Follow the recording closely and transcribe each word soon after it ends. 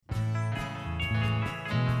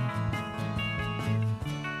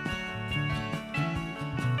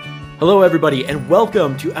Hello, everybody, and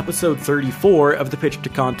welcome to episode 34 of the Pitch to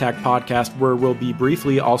Contact podcast, where we'll be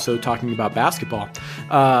briefly also talking about basketball.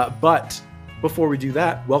 But before we do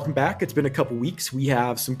that, welcome back. It's been a couple weeks. We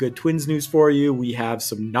have some good Twins news for you. We have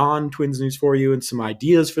some non-Twins news for you and some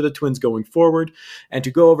ideas for the Twins going forward. And to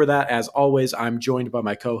go over that, as always, I'm joined by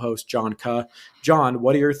my co-host, John Kuh. John,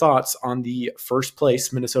 what are your thoughts on the first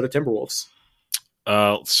place Minnesota Timberwolves?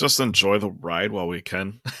 Let's just enjoy the ride while we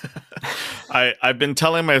can. I've been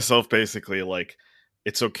telling myself basically like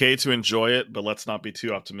it's okay to enjoy it, but let's not be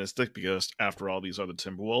too optimistic because after all, these are the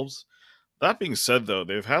Timberwolves. That being said, though,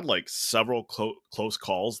 they've had like several close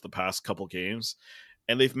calls the past couple games,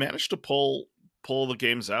 and they've managed to pull the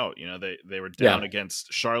games out. You know, they were down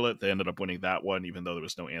against Charlotte. They ended up winning that one, even though there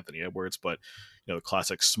was no Anthony Edwards. But you know, the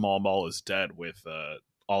classic small ball is dead with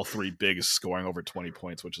all three bigs scoring over 20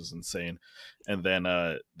 points, which is insane. And then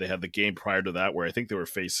they had the game prior to that where I think they were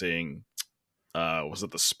facing, was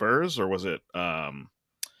it the Spurs or was it, might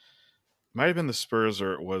have been the Spurs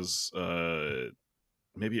or it was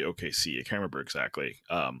maybe OKC. I can't remember exactly.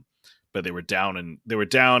 But they were down and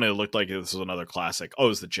it looked like this was another classic. Oh, it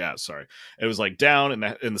was the Jazz. Sorry. It was like down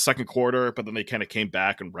in the second quarter, but then they kind of came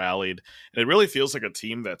back and rallied. And it really feels like a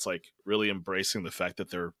team that's like really embracing the fact that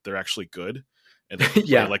they're actually good. And they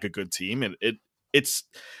play like a good team. And it's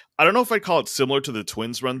I don't know if I'd call it similar to the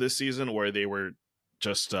Twins run this season where they were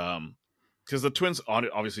just because the Twins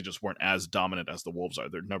obviously just weren't as dominant as the Wolves are.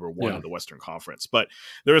 They're number one in the Western Conference. But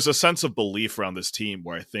there was a sense of belief around this team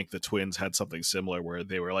where I think the Twins had something similar where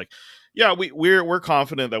they were like, yeah, we're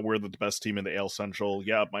confident that we're the best team in the AL Central.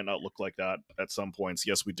 Yeah, it might not look like that at some points.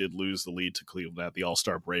 Yes, we did lose the lead to Cleveland at the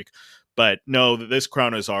All-Star break. But no, this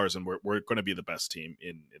crown is ours, and we're going to be the best team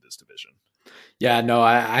in this division. Yeah, no,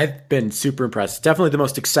 I've been super impressed. Definitely the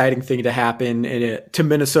most exciting thing to happen to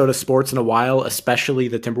Minnesota sports in a while, especially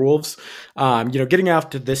the Timberwolves. Getting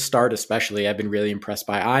out to this start, especially, I've been really impressed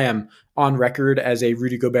by. I am on record as a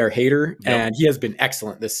Rudy Gobert hater, and he has been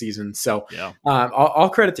excellent this season. So all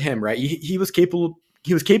credit to him, right? He was capable.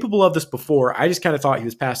 He was capable of this before. I just kind of thought he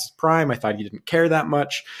was past his prime. I thought he didn't care that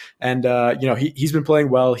much. And, he's been playing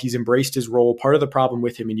well. He's embraced his role. Part of the problem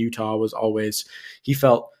with him in Utah was always he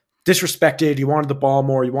felt disrespected. He wanted the ball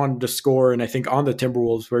more. He wanted to score. And I think on the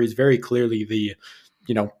Timberwolves, where he's very clearly the,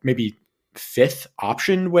 maybe fifth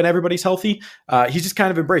option when everybody's healthy, he's just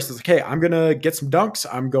kind of embraced. It's like, hey, I'm going to get some dunks.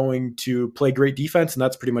 I'm going to play great defense. And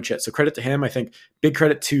that's pretty much it. So credit to him. I think big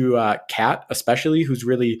credit to Cat, especially, who's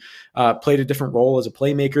really played a different role as a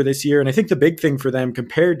playmaker this year. And I think the big thing for them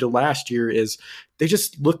compared to last year is they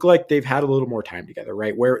just look like they've had a little more time together,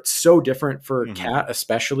 right? Where it's so different for Cat,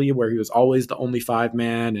 especially where he was always the only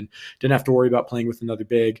 5-man and didn't have to worry about playing with another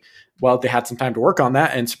big. Well, they had some time to work on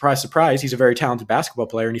that. And surprise, surprise, he's a very talented basketball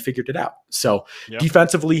player and he figured it out. So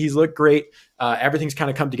defensively, he's looked great. Everything's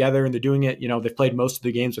kind of come together and they're doing it. They've played most of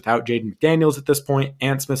the games without Jaden McDaniels at this point.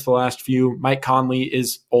 Ant Smith the last few. Mike Conley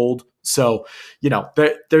is old. So,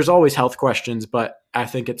 there's always health questions, but I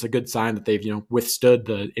think it's a good sign that they've, withstood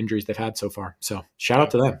the injuries they've had so far. So shout out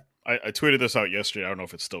to them. I tweeted this out yesterday. I don't know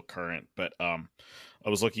if it's still current, but I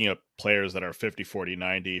was looking at players that are 50, 40,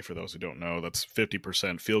 90. For those who don't know, that's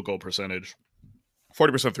 50% field goal percentage,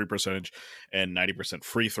 40% three percentage, and 90%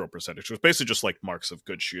 free throw percentage, which is basically just like marks of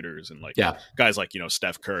good shooters. And like guys like,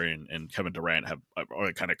 Steph Curry and Kevin Durant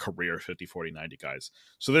are kind of career 50, 40, 90 guys.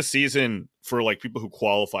 So this season for like people who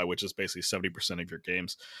qualify, which is basically 70% of your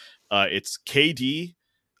games, it's KD,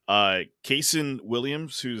 Kaysen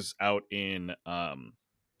Williams, who's out in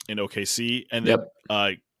OKC, and then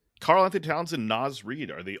Karl Anthony Towns and Naz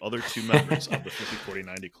Reid are the other two members of the 50, 40,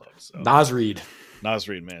 90 club. So Naz Reid,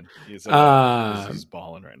 man, he's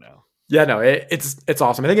balling right now. Yeah, no, it's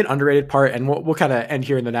awesome. I think an underrated part, and we'll kind of end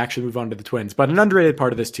here and then actually move on to the Twins. But an underrated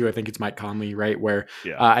part of this too, I think it's Mike Conley, right? Where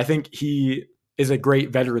I think he is a great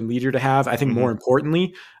veteran leader to have. I think more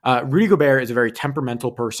importantly, Rudy Gobert is a very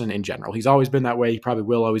temperamental person in general. He's always been that way. He probably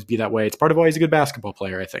will always be that way. It's part of why he's a good basketball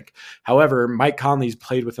player, I think. However, Mike Conley's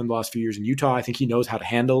played with him the last few years in Utah. I think he knows how to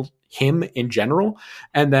handle him in general.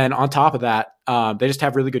 And then on top of that, they just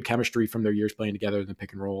have really good chemistry from their years playing together in the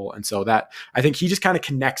pick and roll. And so that, I think he just kind of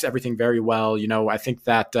connects everything very well. I think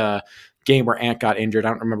that game where Ant got injured, I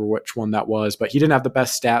don't remember which one that was, but he didn't have the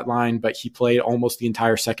best stat line, but he played almost the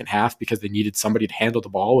entire second half because they needed somebody to handle the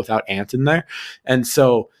ball without Ant in there. And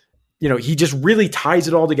so, he just really ties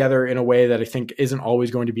it all together in a way that I think isn't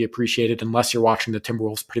always going to be appreciated unless you're watching the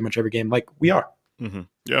Timberwolves pretty much every game like we are. Mm-hmm.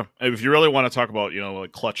 Yeah. And if you really want to talk about,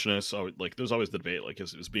 like clutchness, or like there's always the debate, like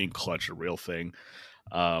is being clutch a real thing?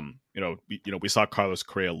 We saw Carlos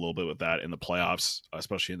Correa a little bit with that in the playoffs,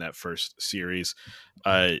 especially in that first series.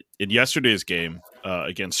 In yesterday's game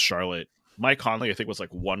against Charlotte, Mike Conley, I think, was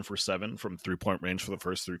like 1 for 7 from 3-point range for the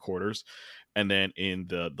first 3 quarters, and then in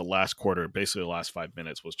the last quarter, basically the last 5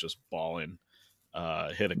 minutes, was just balling.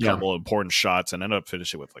 Hit a Yeah. couple of important shots and ended up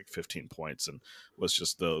finishing with like 15 points, and was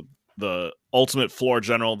just the ultimate floor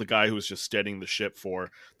general, the guy who was just steadying the ship for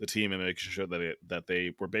the team and making sure that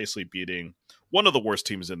they were basically beating one of the worst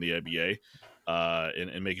teams in the NBA,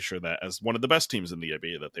 and making sure that as one of the best teams in the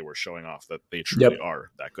NBA that they were showing off that they truly Yep.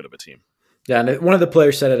 are that good of a team. Yeah, and one of the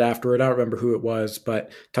players said it afterward. I don't remember who it was,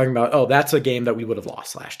 but talking about, oh, that's a game that we would have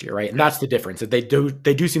lost last year, right? And Yeah. that's the difference. That they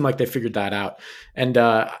do seem like they figured that out. And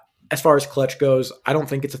as far as clutch goes, I don't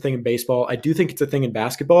think it's a thing in baseball. I do think it's a thing in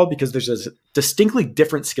basketball because there's a distinctly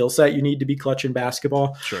different skill set you need to be clutch in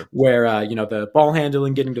basketball. Sure. Where the ball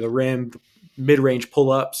handling, getting to the rim, mid-range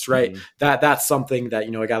pull-ups, right? Mhm. That's something that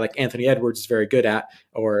a guy like Anthony Edwards is very good at,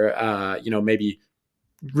 or maybe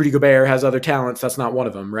Rudy Gobert has other talents. That's not one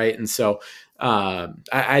of them, right? And so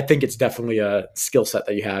I think it's definitely a skill set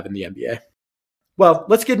that you have in the NBA. Well,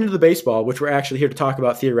 let's get into the baseball, which we're actually here to talk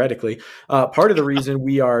about theoretically. Part of the reason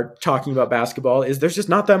we are talking about basketball is there's just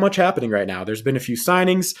not that much happening right now. There's been a few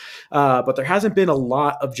signings, but there hasn't been a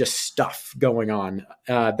lot of just stuff going on.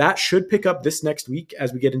 That should pick up this next week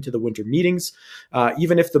as we get into the winter meetings.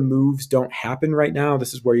 Even if the moves don't happen right now,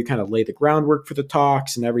 this is where you kind of lay the groundwork for the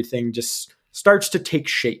talks and everything just starts to take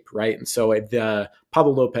shape, right? And so the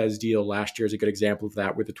Pablo Lopez deal last year is a good example of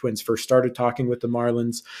that, where the Twins first started talking with the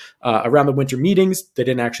Marlins around the winter meetings. They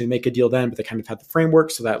didn't actually make a deal then, but they kind of had the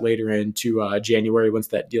framework so that later into January, once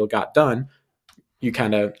that deal got done, you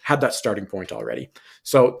kind of had that starting point already.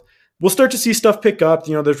 So we'll start to see stuff pick up.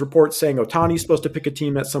 There's reports saying Ohtani's supposed to pick a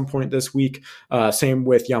team at some point this week. Same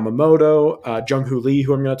with Yamamoto, Jung-Hoo Lee,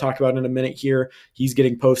 who I'm going to talk about in a minute here. He's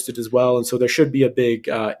getting posted as well. And so there should be a big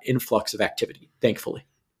influx of activity, thankfully.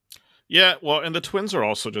 Yeah, well, and the Twins are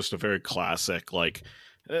also just a very classic,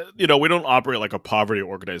 we don't operate like a poverty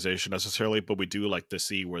organization necessarily, but we do like to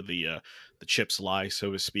see where the chips lie,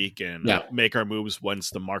 so to speak, and make our moves once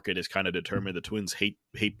the market is kind of determined. The Twins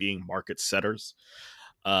hate being market setters.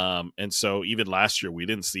 And so even last year, we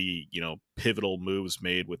didn't see, pivotal moves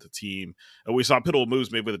made with the team. And we saw pivotal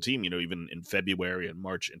moves made with the team, even in February and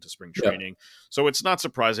March into spring training. So it's not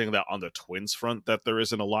surprising that on the Twins front that there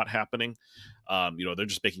isn't a lot happening. They're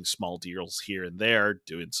just making small deals here and there,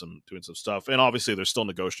 doing some stuff. And obviously they're still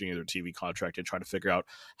negotiating their TV contract and trying to figure out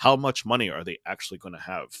how much money are they actually going to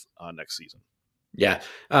have next season. Yeah.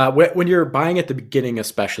 When you're buying at the beginning,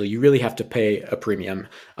 especially, you really have to pay a premium.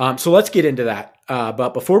 So let's get into that.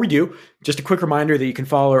 But before we do, just a quick reminder that you can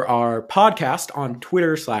follow our podcast on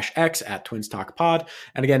Twitter/X at Twins Talk Pod.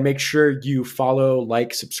 And again, make sure you follow,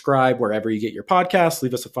 like, subscribe wherever you get your podcasts.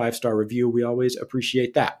 Leave us a 5-star review. We always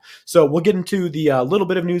appreciate that. So we'll get into the little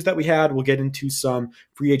bit of news that we had. We'll get into some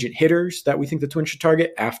free agent hitters that we think the Twins should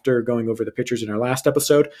target after going over the pitchers in our last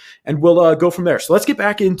episode. And we'll go from there. So let's get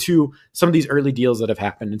back into some of these early deals that have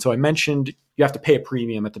happened. And so I mentioned you have to pay a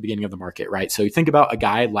premium at the beginning of the market, right? So you think about a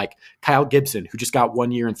guy like Kyle Gibson, who just got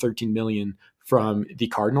 1 year and $13 million from the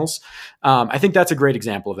Cardinals. I think that's a great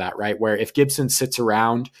example of that, right? Where if Gibson sits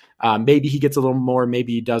around, maybe he gets a little more,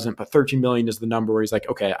 maybe he doesn't, but 13 million is the number where he's like,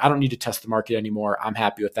 okay, I don't need to test the market anymore. I'm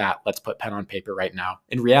happy with that. Let's put pen on paper right now.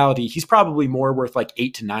 In reality, he's probably more worth like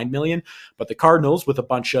 8 to 9 million, but the Cardinals, with a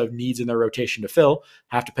bunch of needs in their rotation to fill,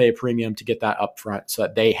 have to pay a premium to get that up front so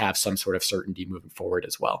that they have some sort of certainty moving forward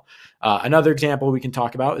as well. Another example we can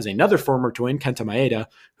talk about is another former Twin, Kenta Maeda,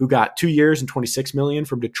 who got 2 years and 26 million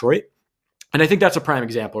from Detroit. And I think that's a prime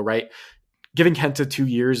example, right? Giving Kenta 2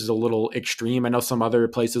 years is a little extreme. I know some other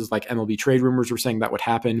places like MLB Trade Rumors were saying that would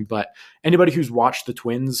happen, but anybody who's watched the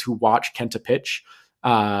Twins, who watched Kenta pitch,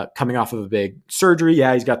 coming off of a big surgery,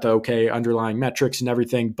 yeah, he's got the okay underlying metrics and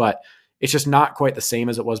everything, but it's just not quite the same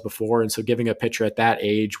as it was before. And so giving a pitcher at that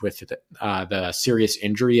age with the serious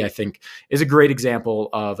injury, I think, is a great example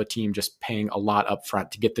of a team just paying a lot up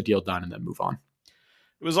front to get the deal done and then move on.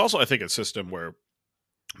 It was also, I think, a system where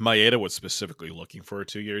Maeda was specifically looking for a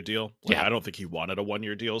 2-year deal. I don't think he wanted a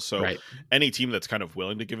 1-year deal. So any team that's kind of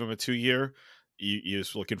willing to give him a 2-year, he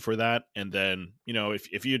is looking for that. And then,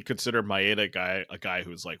 if you'd consider Maeda a guy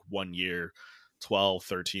who's like 1 year, 12,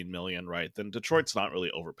 13 million, right? Then Detroit's not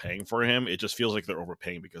really overpaying for him. It just feels like they're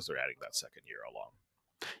overpaying because they're adding that second year along.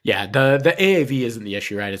 Yeah, the AAV isn't the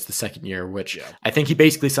issue, right? It's the second year, which I think he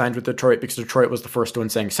basically signed with Detroit because Detroit was the first one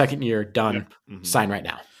saying second year, done, sign right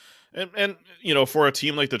now. And for a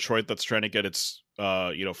team like Detroit that's trying to get its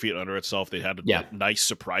feet under itself, they had a nice,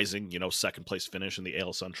 surprising, second place finish in the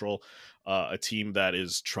AL Central. A team that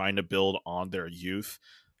is trying to build on their youth.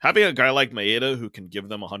 Having a guy like Maeda who can give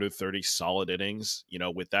them 130 solid innings,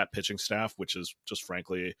 with that pitching staff, which is just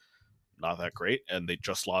frankly not that great, and they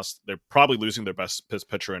just lost. They're probably losing their best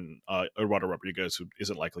pitcher in Eduardo Rodriguez, who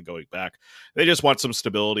isn't likely going back. They just want some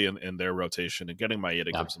stability in their rotation, and getting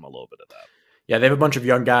Maeda Yeah. gives them a little bit of that. Yeah, they have a bunch of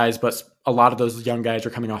young guys, but a lot of those young guys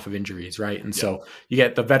are coming off of injuries, right? And so you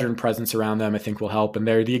get the veteran presence around them, I think will help. And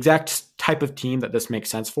they're the exact type of team that this makes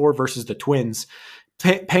sense for versus the Twins.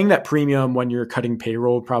 Paying that premium when you're cutting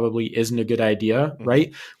payroll probably isn't a good idea,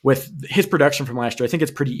 right? With his production from last year, I think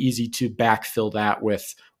it's pretty easy to backfill that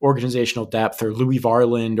with organizational depth or Louis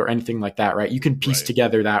Varland or anything like that, right? You can piece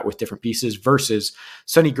together that with different pieces versus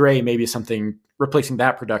Sonny Gray, maybe something replacing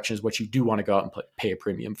that production is what you do want to go out and pay a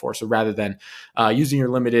premium for. So rather than using your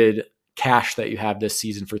limited cash that you have this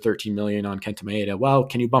season for 13 million on Kenta Maeda, well,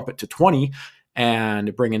 can you bump it to 20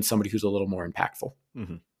 and bring in somebody who's a little more impactful?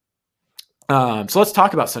 So let's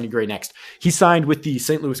talk about Sonny Gray next. He signed with the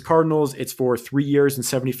St. Louis Cardinals. It's for 3 years and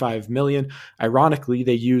 $75 million. Ironically,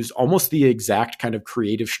 they used almost the exact kind of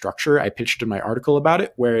creative structure I pitched in my article about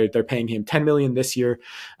it, where they're paying him $10 million this year.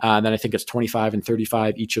 And then I think it's 25 and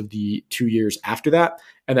 35 each of the 2 years after that.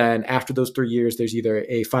 And then after those 3 years, there's either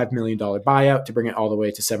a $5 million buyout to bring it all the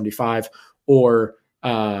way to 75, or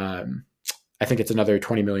I think it's another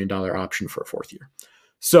 $20 million option for a fourth year.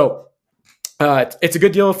 So it's a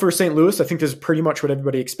good deal for St. Louis. I think this is pretty much what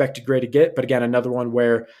everybody expected Gray to get. But again, another one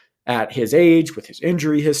where at his age, with his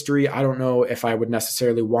injury history, I don't know if I would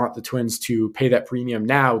necessarily want the Twins to pay that premium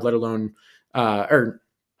now, let alone, or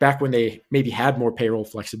back when they maybe had more payroll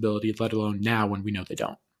flexibility, let alone now when we know they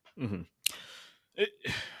don't.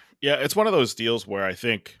 It's one of those deals where I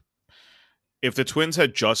think if the Twins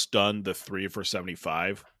had just done the 3 for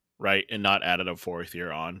 75, right, and not added a fourth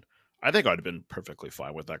year on, I think I'd have been perfectly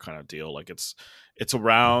fine with that kind of deal. Like it's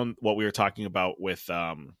around what we were talking about with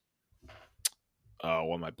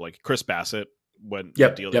Chris Bassett, when the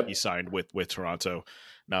deal that he signed with Toronto.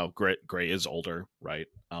 Now Gray is older, right?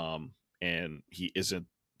 And he isn't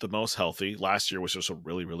the most healthy. Last year was just a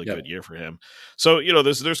really, really good year for him. So,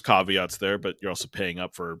 there's caveats there, but you're also paying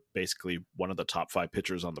up for basically one of the top 5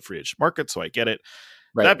 pitchers on the free agent market. So I get it.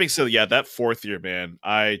 Right. That being said, that fourth year, man,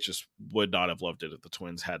 I just would not have loved it if the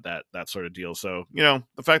Twins had that sort of deal. So,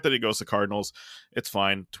 the fact that he goes to Cardinals, it's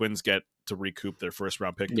fine. Twins get to recoup their first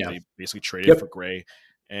round pick that they basically traded for Gray.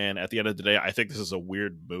 And at the end of the day, I think this is a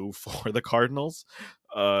weird move for the Cardinals.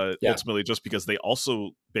 Ultimately, just because they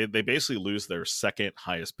basically lose their second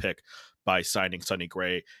highest pick by signing Sonny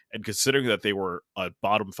Gray. And considering that they were a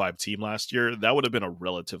bottom 5 team last year, that would have been a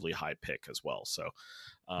relatively high pick as well. So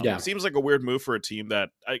it seems like a weird move for a team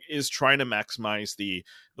that is trying to maximize the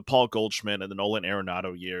Paul Goldschmidt and the Nolan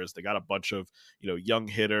Arenado years. They got a bunch of young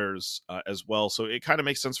hitters as well, so it kind of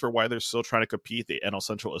makes sense for why they're still trying to compete. The NL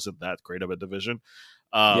Central isn't that great of a division,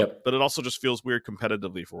 but it also just feels weird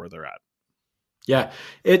competitively for where they're at. Yeah,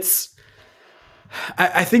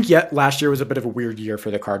 I think last year was a bit of a weird year for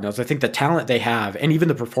the Cardinals. I think the talent they have and even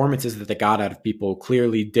the performances that they got out of people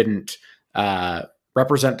clearly didn't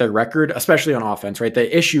represent their record, especially on offense, right?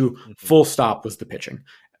 The issue, full stop, was the pitching.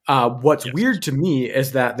 What's weird to me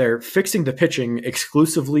is that they're fixing the pitching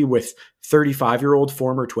exclusively with 35-year-old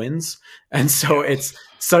former Twins. And so it's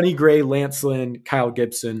Sonny Gray, Lance Lynn, Kyle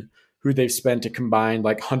Gibson, who they've spent a combined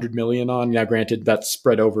like $100 million on. Now, granted, that's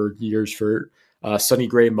spread over years for Sonny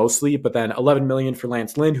Gray mostly, but then $11 million for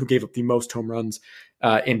Lance Lynn, who gave up the most home runs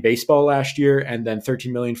in baseball last year, and then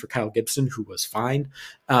 $13 million for Kyle Gibson, who was fine.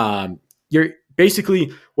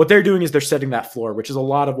 Basically, what they're doing is they're setting that floor, which is a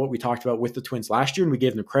lot of what we talked about with the Twins last year, and we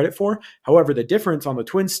gave them credit for. However, the difference on the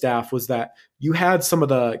Twins staff was that you had some of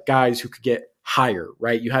the guys who could get higher,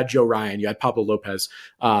 right? You had Joe Ryan, you had Pablo Lopez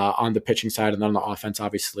on the pitching side, and then on the offense,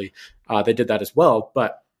 obviously, they did that as well.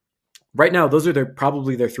 But right now, those are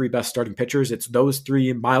probably their 3 best starting pitchers. It's those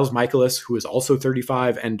 3: Miles Michaelis, who is also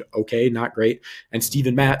 35 and okay, not great, and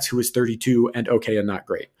Steven Matz, who is 32 and okay and not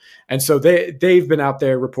great. And so they've been out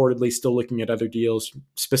there reportedly still looking at other deals,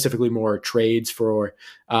 specifically more trades for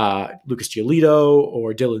Lucas Giolito,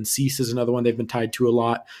 or Dylan Cease is another one they've been tied to a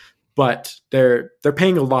lot. But they're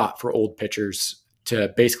paying a lot for old pitchers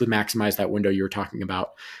to basically maximize that window you were talking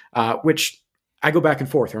about, which I go back and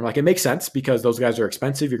forth. I'm like, it makes sense because those guys are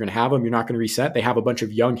expensive. You're going to have them. You're not going to reset. They have a bunch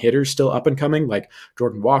of young hitters still up and coming, like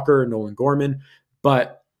Jordan Walker, Nolan Gorman.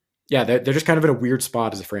 But yeah, they're just kind of in a weird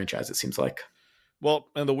spot as a franchise, it seems like. Well,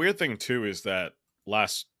 and the weird thing too is that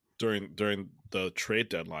during the trade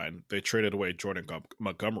deadline, they traded away Jordan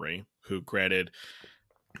Montgomery, who granted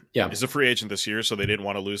is a free agent this year, so they didn't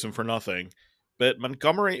want to lose him for nothing. But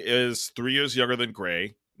Montgomery is 3 years younger than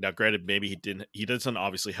Gray. Now, granted, maybe he doesn't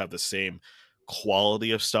obviously have the same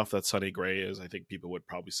quality of stuff that Sonny Gray is, I think people would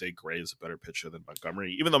probably say Gray is a better pitcher than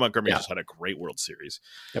Montgomery, even though Montgomery just had a great World Series.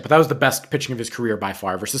 Yeah, but that was the best pitching of his career by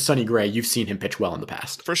far versus Sonny Gray. You've seen him pitch well in the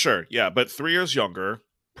past. For sure. Yeah, but 3 years younger,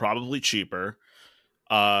 probably cheaper.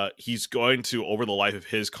 He's going to, over the life of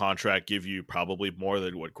his contract, give you probably more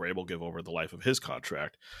than what Gray will give over the life of his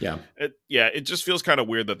contract. Yeah. It just feels kind of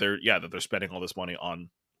weird that they're spending all this money on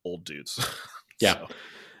old dudes. Yeah.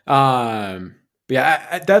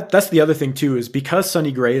 That's the other thing too, is because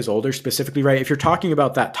Sonny Gray is older specifically, right? If you're talking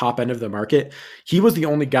about that top end of the market, he was the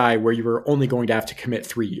only guy where you were only going to have to commit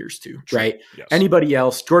 3 years to, right? Yes. Anybody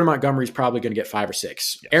else, Jordan Montgomery's probably going to get 5 or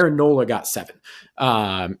 6. Yes. Aaron Nola got 7.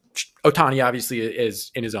 Ohtani obviously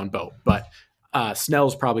is in his own boat, but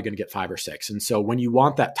Snell's probably going to get 5 or 6. And so when you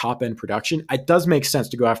want that top end production, it does make sense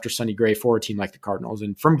to go after Sonny Gray for a team like the Cardinals.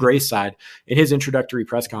 And from Gray's side, in his introductory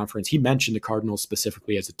press conference, he mentioned the Cardinals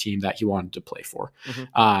specifically as a team that he wanted to play for.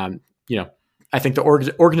 Mm-hmm. I think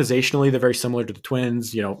organizationally, they're very similar to the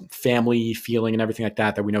Twins, family feeling and everything like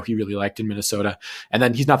that we know he really liked in Minnesota. And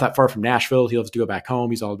then he's not that far from Nashville. He loves to go back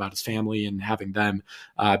home. He's all about his family and having them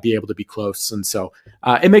be able to be close. And so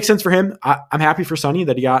it makes sense for him. I'm happy for Sonny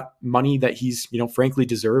that he got money that he's, frankly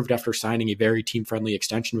deserved after signing a very team-friendly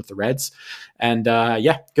extension with the Reds. And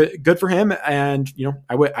good for him. And,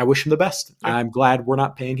 I wish him the best. Yeah. I'm glad we're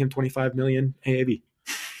not paying him $25 million AAV.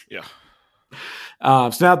 Yeah.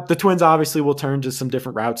 So now the Twins obviously will turn to some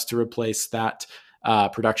different routes to replace that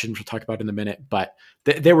production, which we'll talk about in a minute, but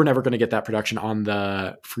they were never going to get that production on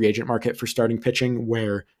the free agent market for starting pitching,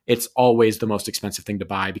 where it's always the most expensive thing to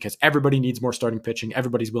buy because everybody needs more starting pitching.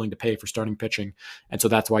 Everybody's willing to pay for starting pitching. And so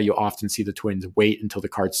that's why you often see the Twins wait until the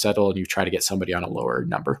cards settle and you try to get somebody on a lower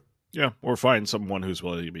number. Yeah, or find someone who's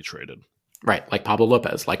willing to be traded. Right, like Pablo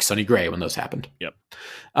Lopez, like Sonny Gray when those happened. Yep.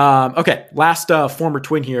 Okay, last former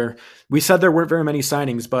Twin here. We said there weren't very many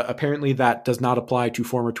signings, but apparently that does not apply to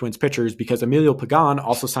former Twins pitchers because Emilio Pagan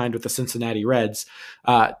also signed with the Cincinnati Reds.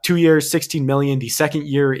 2 years, $16 million. The second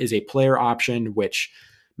year is a player option, which,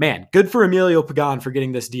 man, good for Emilio Pagan for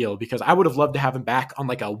getting this deal because I would have loved to have him back on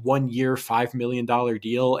like a 1 year, $5 million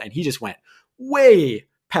deal, and he just went way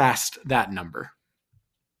past that number.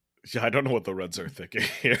 Yeah, I don't know what the Reds are thinking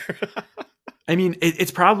here. I mean,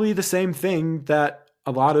 it's probably the same thing that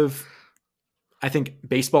a lot of, I think,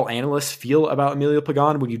 baseball analysts feel about Emilio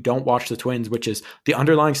Pagan when you don't watch the Twins, which is the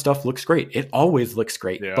underlying stuff looks great. It always looks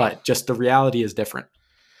great, but just the reality is different.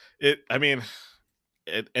 And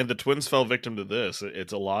the Twins fell victim to this.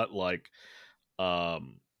 It's a lot like Jorge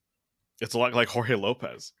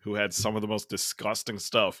Lopez, who had some of the most disgusting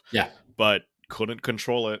stuff, but couldn't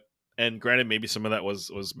control it. And granted, maybe some of that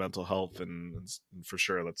was mental health, and for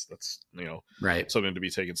sure that's right, something to be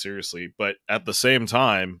taken seriously. But at the same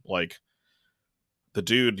time, like the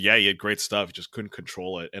dude, he had great stuff, he just couldn't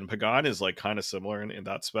control it. And Pagan is like kind of similar in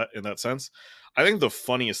that sense. I think the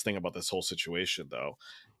funniest thing about this whole situation, though,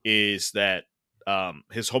 is that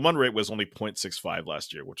his home run rate was only 0.65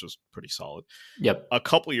 last year, which was pretty solid. Yep. A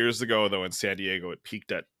couple years ago, though, in San Diego, it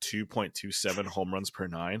peaked at 2.27 home runs per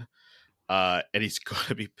 9. And he's going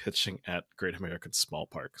to be pitching at Great American Small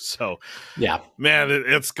Park. So, yeah, man,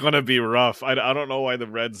 it's going to be rough. I don't know why the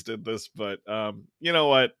Reds did this, but you know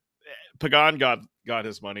what? Pagan got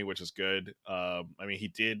his money, which is good. I mean, he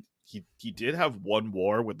did have one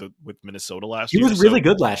WAR with Minnesota last year. He was really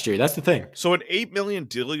good last year. That's the thing. So an $8 million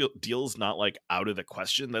deal is not like out of the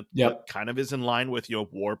question. That kind of is in line with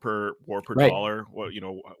WAR per right. dollar.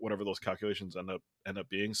 Whatever those calculations end up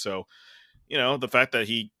being. So. The fact that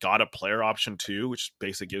he got a player option too, which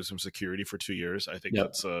basically gives him security for 2 years, I think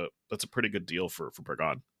that's a pretty good deal for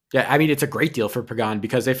Pagan. Yeah, I mean, it's a great deal for Pagan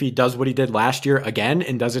because if he does what he did last year again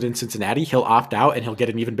and does it in Cincinnati, he'll opt out and he'll get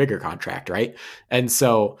an even bigger contract, right? And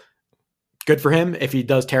so good for him. If he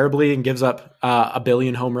does terribly and gives up a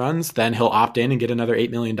billion home runs, then he'll opt in and get another $8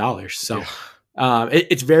 million. So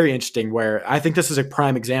it's very interesting where I think this is a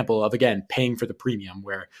prime example of, again, paying for the premium,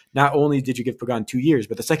 where not only did you give Pagan 2 years,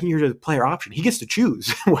 but the second year is a player option. He gets to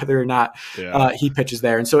choose whether or not he pitches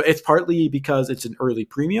there. And so it's partly because it's an early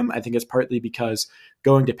premium. I think it's partly because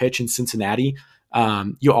going to pitch in Cincinnati,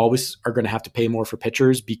 you always are going to have to pay more for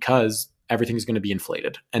pitchers because everything is going to be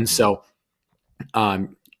inflated. And so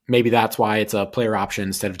maybe that's why it's a player option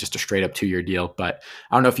instead of just a straight up 2 year deal. But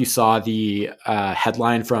I don't know if you saw the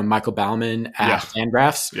headline from Michael Bauman at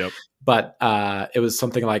Fangraphs, but it was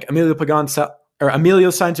something like Emilio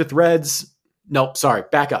signs with Reds. No, sorry,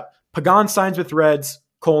 back up. Pagan signs with Reds,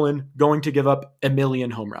 going to give up 1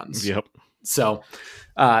 million home runs. Yep. So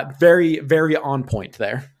very, very on point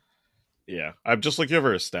there. Yeah. I'm just looking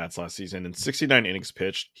over his stats last season. In 69 innings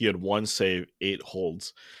pitched, he had 1 save, 8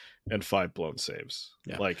 holds. and 5 blown saves.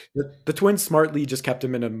 Yeah. Like The Twins smartly just kept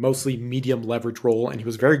him in a mostly medium leverage role, and he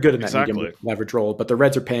was very good in that medium leverage role. But the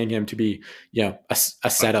Reds are paying him to be, a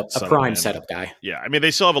setup, a prime setup guy. Yeah, I mean,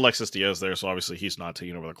 they still have Alexis Diaz there, so obviously he's not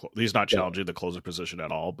taking over he's not challenging the closer position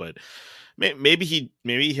at all. But maybe he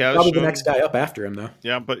has probably the next guy up after him, though.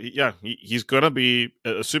 Yeah, but he's gonna be,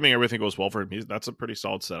 assuming everything goes well for him. That's a pretty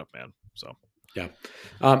solid setup, man. So. Yeah.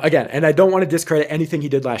 Again, and I don't want to discredit anything he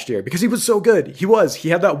did last year because he was so good. He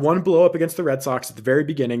had that one blow up against the Red Sox at the very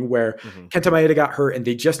beginning where Kenta Maeda got hurt and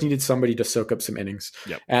they just needed somebody to soak up some innings.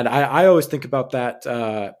 Yep. And I always think about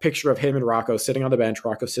that picture of him and Rocco sitting on the bench,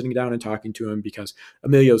 Rocco sitting down and talking to him because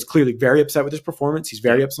Emilio's clearly very upset with his performance. He's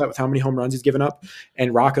very upset with how many home runs he's given up.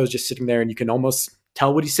 And Rocco's just sitting there and you can almost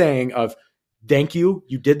tell what he's saying of, thank you.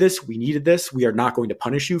 You did this. We needed this. We are not going to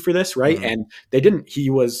punish you for this, right? And they didn't.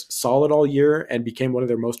 He was solid all year and became one of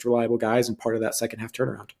their most reliable guys and part of that second half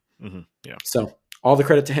turnaround. Yeah. So all the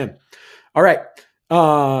credit to him. All right.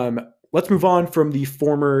 Let's move on from the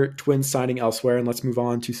former Twins signing elsewhere, and let's move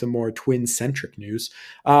on to some more Twin-centric news.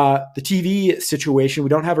 The TV situation, we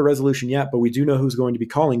don't have a resolution yet, but we do know who's going to be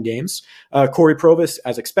calling games. Corey Provis,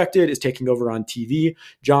 as expected, is taking over on TV.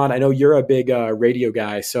 John, I know you're a big radio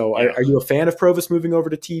guy, so are you a fan of Provis moving over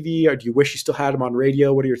to TV, or do you wish you still had him on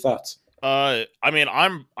radio? What are your thoughts? I mean,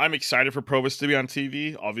 I'm excited for Provis to be on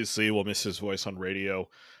TV. Obviously, we'll miss his voice on radio.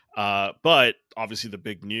 But obviously the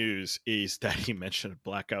big news is that he mentioned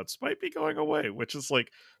blackouts might be going away, which is like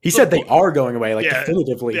he said they are going away, like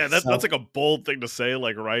definitively. Yeah, that's like a bold thing to say,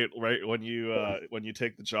 like right when you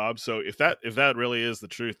take the job. So if that really is the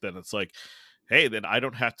truth, then it's like, hey, then I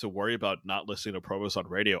don't have to worry about not listening to Provis on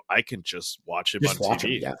radio. I can just watch him on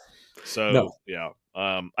TV. Yeah. So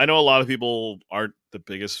I know a lot of people aren't the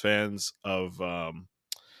biggest fans of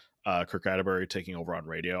Kirk Atterbury taking over on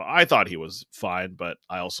radio. I thought he was fine, but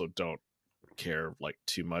I also don't care like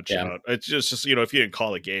too much about it. It's just if you didn't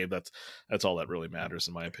call a game, that's all that really matters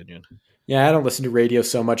in my opinion. Yeah, I don't listen to radio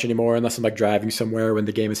so much anymore unless I'm like driving somewhere when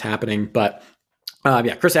the game is happening. But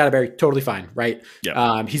Chris Atterbury, totally fine, right?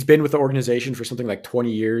 Yeah. He's been with the organization for something like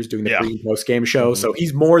 20 years doing the pre and post game show. So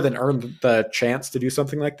he's more than earned the chance to do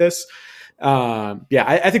something like this.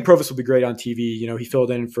 I think Provis will be great on TV. He filled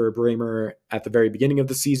in for Bramer at the very beginning of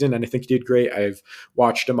the season, and I think he did great. I've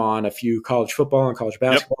watched him on a few college football and college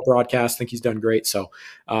basketball broadcasts. I think he's done great. So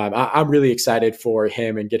I'm really excited for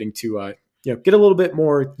him and getting to get a little bit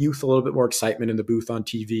more youth, a little bit more excitement in the booth on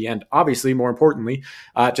TV, and obviously, more importantly,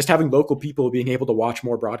 just having local people being able to watch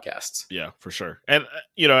more broadcasts. Yeah, for sure. And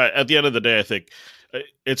at the end of the day, I think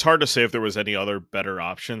it's hard to say if there was any other better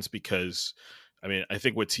options because. I mean, I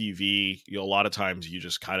think with TV, a lot of times you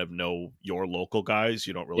just kind of know your local guys.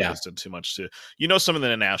 You don't really listen too much to, some of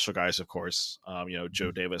the national guys, of course.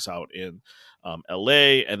 Joe Davis out in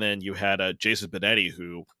LA, and then you had Jason Benetti,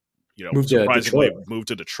 who surprisingly moved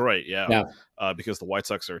to Detroit. Because the White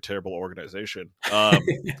Sox are a terrible organization. And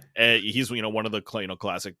he's one of the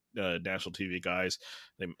classic national TV guys,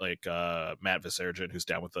 like Matt Vissergin, who's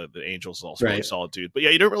down with the Angels, is also a solid dude. But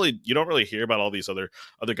you don't really hear about all these other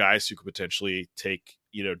guys who could potentially take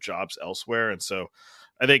jobs elsewhere. And so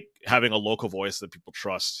I think having a local voice that people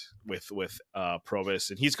trust with Provis,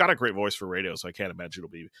 and he's got a great voice for radio, so I can't imagine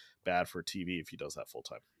it'll be bad for TV if he does that full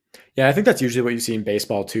time. Yeah, I think that's usually what you see in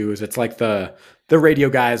baseball too, is it's like the radio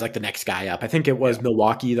guy is like the next guy up. I think it was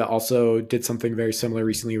Milwaukee that also did something very similar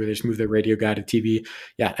recently where they just moved their radio guy to TV.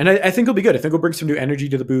 Yeah, and I think it'll be good. I think it'll bring some new energy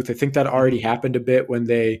to the booth. I think that already happened a bit when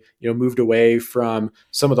they moved away from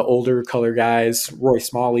some of the older color guys. Roy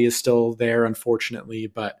Smalley is still there, unfortunately,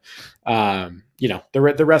 but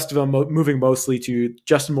the rest of them moving mostly to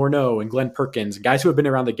Justin Morneau and Glenn Perkins, guys who have been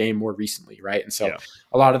around the game more recently, right? And so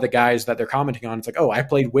a lot of the guys that they're commenting on, it's like, oh, I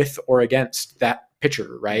played with or against that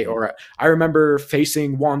pitcher, right? Or I remember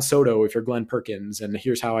facing Juan Soto if you're Glenn Perkins, and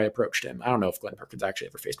here's how I approached him. I don't know if Glenn Perkins actually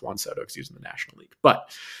ever faced Juan Soto because he was in the National League,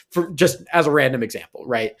 but for just as a random example,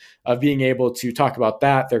 right, of being able to talk about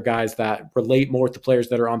that, they're guys that relate more with the players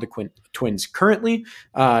that are on the Twins currently,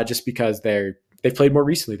 just because they've played more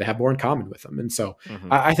recently. They have more in common with them. And so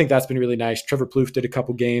I think that's been really nice. Trevor Plouffe did a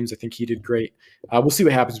couple games. I think he did great. We'll see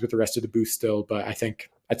what happens with the rest of the booth still, but I think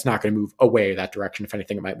it's not going to move away that direction. If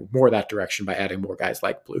anything, it might move more that direction by adding more guys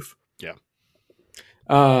like Plouffe. Yeah.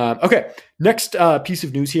 Okay. Next piece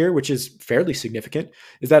of news here, which is fairly significant,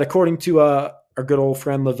 is that according to our good old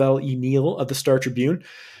friend Lavelle E. Neal of the Star Tribune,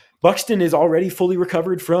 Buxton is already fully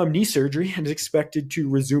recovered from knee surgery and is expected to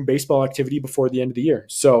resume baseball activity before the end of the year.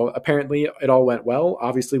 So apparently it all went well.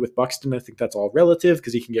 Obviously with Buxton, I think that's all relative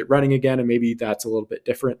because he can get running again and maybe that's a little bit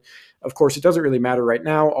different. Of course, it doesn't really matter right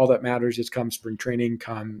now. All that matters is come spring training,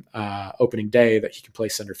 come opening day that he can play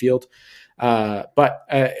center field. But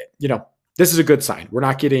this is a good sign. We're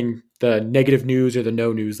not getting the negative news or the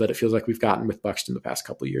no news that it feels like we've gotten with Buxton the past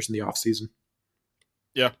couple of years in the offseason.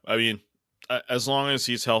 Yeah, I mean, as long as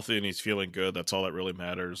he's healthy and he's feeling good, that's all that really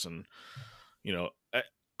matters. And,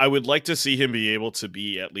 I would like to see him be able to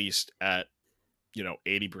be at least at,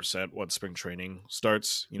 80% once spring training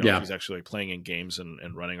starts, if he's actually playing in games and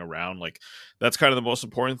running around. Like, that's kind of the most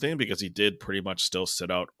important thing because he did pretty much still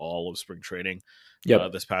sit out all of spring training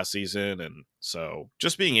this past season. And so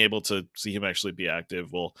just being able to see him actually be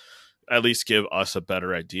active will at least give us a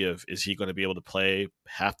better idea of, is he going to be able to play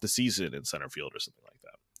half the season in center field or something like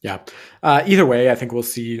that? Yeah. Either way, I think we'll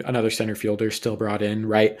see another center fielder still brought in,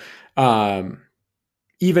 right?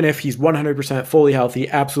 Even if he's 100% fully healthy,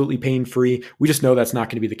 absolutely pain-free, we just know that's not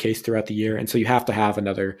going to be the case throughout the year. And so you have to have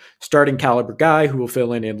another starting caliber guy who will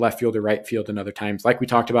fill in left field or right field and other times. Like we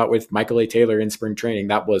talked about with Michael A. Taylor in spring training,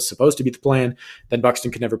 that was supposed to be the plan. Then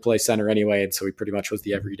Buxton could never play center anyway. And so he pretty much was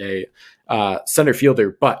the everyday center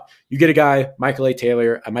fielder. But you get a guy, Michael A.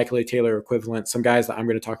 Taylor, a Michael A. Taylor equivalent. Some guys that I'm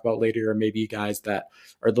going to talk about later are maybe guys that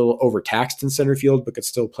are a little overtaxed in center field, but could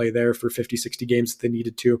still play there for 50, 60 games if they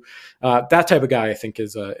needed to. That type of guy, I think,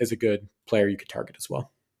 is a good player you could target as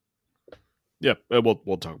well. Yeah,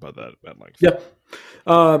 we'll talk about that at length. Yep.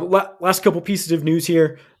 Last couple pieces of news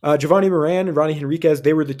here. Giovanni Moran and Ronnie Henriquez,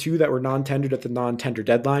 they were the two that were non-tendered at the non-tender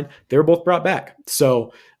deadline. They were both brought back.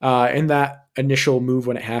 So in that initial move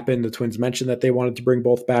when it happened, the Twins mentioned that they wanted to bring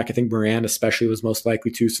both back. I think Moran especially was most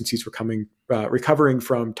likely to, since he's recovering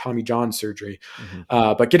from Tommy John surgery.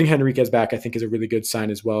 Mm-hmm. But getting Henriquez back, I think, is a really good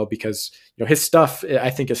sign as well because his stuff, I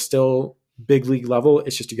think, is still big league level.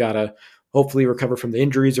 It's just you got to hopefully recover from the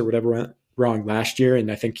injuries or whatever went wrong last year.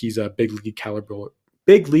 And I think he's a big league caliber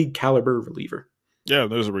reliever. Yeah,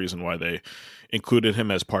 there's a reason why they included him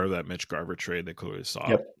as part of that Mitch Garver trade. They clearly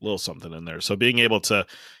saw a little something in there. So being able to,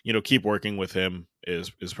 keep working with him is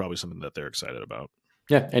probably something that they're excited about.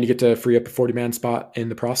 Yeah, and you get to free up a 40-man spot in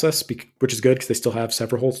the process, which is good because they still have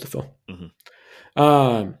several holes to fill.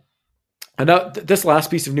 Mm-hmm. And this last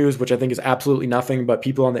piece of news, which I think is absolutely nothing, but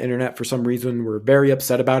people on the internet for some reason were very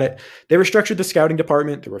upset about it. They restructured the scouting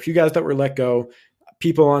department. There were a few guys that were let go.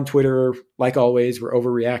 People on Twitter, like always, were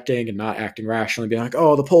overreacting and not acting rationally, being like,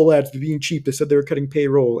 oh, the poll lads were being cheap. They said they were cutting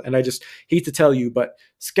payroll. And I just hate to tell you, but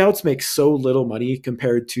scouts make so little money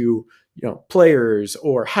compared to players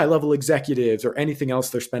or high-level executives or anything else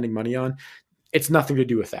they're spending money on. It's nothing to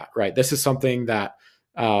do with that, right? This is something that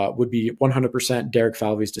would be 100% Derek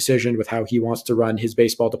Falvey's decision with how he wants to run his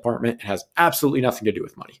baseball department. It has absolutely nothing to do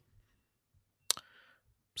with money.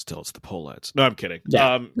 Still, it's the poll ads. No, I'm kidding.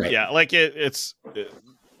 Yeah, right. Yeah, like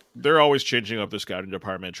they're always changing up the scouting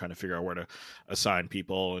department, trying to figure out where to assign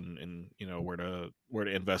people and where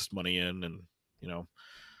to invest money in, and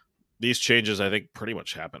these changes, I think, pretty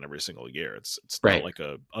much happen every single year. It's not like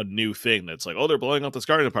a new thing that's like, oh, they're blowing up the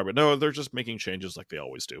scouting department. No, they're just making changes like they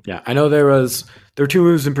always do. Yeah, I know there were two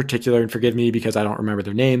moves in particular, and forgive me because I don't remember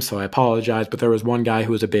their names, so I apologize. But there was one guy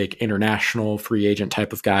who was a big international free agent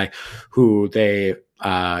type of guy who they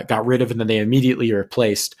got rid of, and then they immediately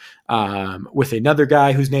replaced with another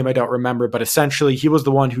guy whose name I don't remember, but essentially he was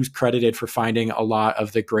the one who's credited for finding a lot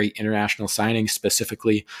of the great international signings,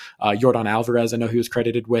 specifically Yordan Alvarez. I know he was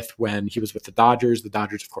credited with when he was with the Dodgers. The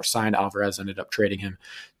Dodgers, of course, signed Alvarez, ended up trading him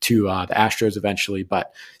to the Astros eventually.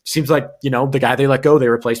 But it seems like, the guy they let go, they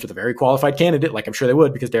replaced with a very qualified candidate, like I'm sure they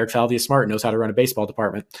would, because Derek Falvey is smart and knows how to run a baseball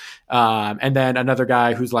department. And then another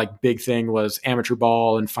guy whose big thing was amateur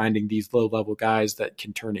ball and finding these low-level guys that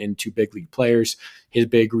can turn into big league players. His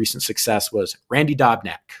big recent success was Randy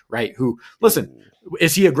Dobnak, right? Who, listen,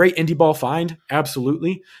 is he a great indie ball find?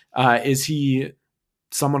 Absolutely. Is he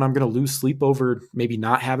someone I'm going to lose sleep over maybe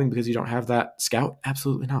not having because you don't have that scout?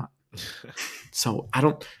 Absolutely not. So I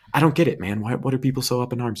don't get it, man. What are people so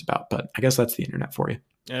up in arms about? But I guess that's the internet for you.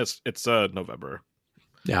 Yeah, it's November.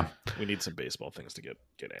 Yeah. We need some baseball things to get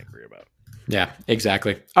angry about. Yeah,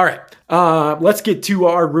 exactly. All right. Let's get to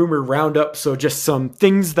our rumor roundup. So just some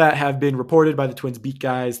things that have been reported by the Twins beat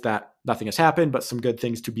guys that nothing has happened, but some good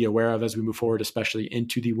things to be aware of as we move forward, especially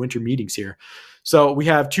into the winter meetings here. So we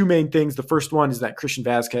have two main things. The first one is that Christian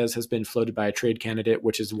Vazquez has been floated by a trade candidate,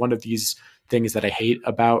 which is one of these things that I hate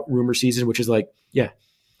about rumor season, which is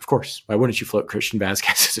of course, why wouldn't you float Christian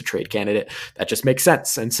Vasquez as a trade candidate? That just makes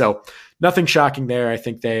sense. And so nothing shocking there. I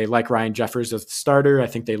think they like Ryan Jeffers as the starter. I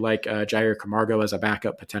think they like Jair Camargo as a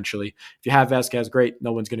backup potentially. If you have Vasquez, great.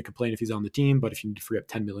 No one's going to complain if he's on the team, but if you need to free up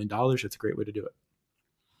 $10 million, it's a great way to do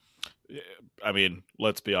it. I mean,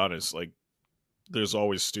 let's be honest. Like, there's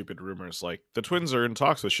always stupid rumors. Like, the Twins are in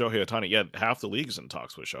talks with Shohei Ohtani. Yeah, half the league's in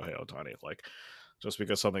talks with Shohei Ohtani. Like, just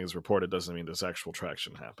because something is reported doesn't mean there's actual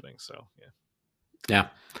traction happening. So, yeah. Yeah.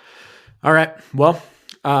 All right. Well,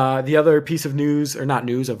 the other piece of news, or not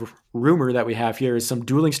news, of rumor that we have here is some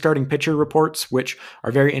dueling starting pitcher reports, which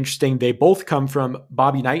are very interesting. They both come from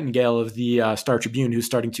Bobby Nightingale of the Star Tribune, who's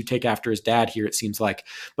starting to take after his dad here, it seems like.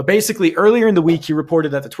 But basically, earlier in the week, he reported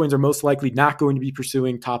that the Twins are most likely not going to be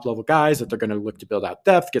pursuing top-level guys, that they're going to look to build out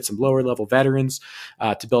depth, get some lower-level veterans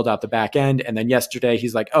to build out the back end. And then yesterday,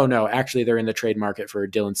 he's like, oh, no, actually, they're in the trade market for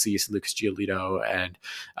Dylan Cease, Lucas Giolito, and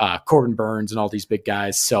Corbin Burns, and all these big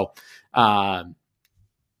guys. So,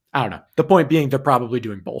 I don't know. The point being, they're probably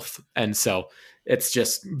doing both. And so it's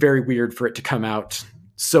just very weird for it to come out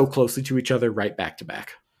so closely to each other right back to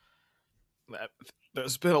back.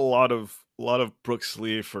 There's been a lot of Brooks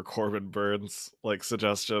Lee for Corbin Burns like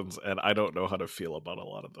suggestions, and I don't know how to feel about a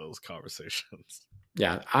lot of those conversations.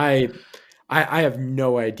 Yeah, I have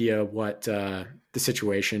no idea what the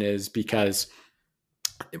situation is, because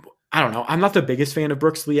I don't know. I'm not the biggest fan of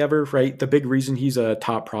Brooks Lee ever, right? The big reason he's a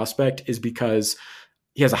top prospect is because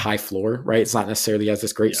he has a high floor, right? It's not necessarily has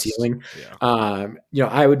this great ceiling. Yeah.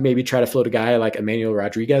 I would maybe try to float a guy like Emmanuel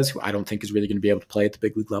Rodriguez, who I don't think is really going to be able to play at the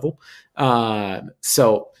big league level.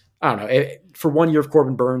 So I don't know. For 1 year of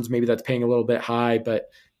Corbin Burns, maybe that's paying a little bit high, but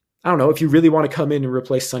I don't know. If you really want to come in and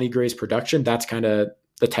replace Sonny Gray's production, that's kind of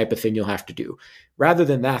the type of thing you'll have to do. Rather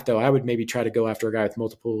than that, though, I would maybe try to go after a guy with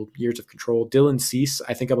multiple years of control. Dylan Cease,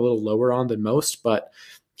 I think I'm a little lower on than most, but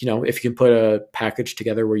if you can put a package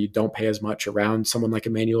together where you don't pay as much around someone like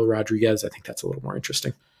Emmanuel Rodriguez, I think that's a little more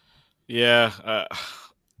interesting. Yeah,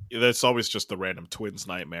 that's always just the random Twins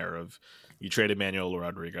nightmare of you trade Emmanuel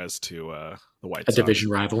Rodriguez to the White Sox, division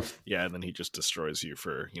rival. Yeah, and then he just destroys you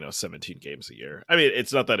for 17 games a year. I mean,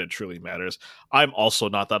 it's not that it truly matters. I'm also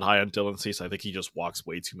not that high on Dylan Cease. I think he just walks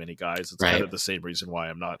way too many guys. It's kind of the same reason why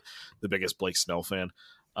I'm not the biggest Blake Snell fan.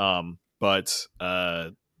 But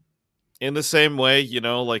in the same way,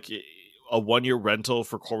 like a 1 year rental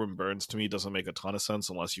for Corbin Burns to me doesn't make a ton of sense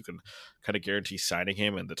unless you can kind of guarantee signing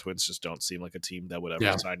him. And the Twins just don't seem like a team that would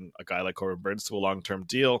ever sign a guy like Corbin Burns to a long-term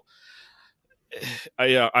deal.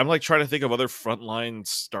 I'm like trying to think of other frontline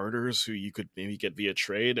starters who you could maybe get via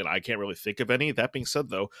trade, and I can't really think of any. That being said,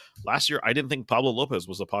 though, last year I didn't think Pablo Lopez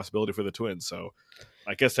was a possibility for the Twins, so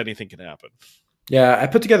I guess anything can happen. Yeah, I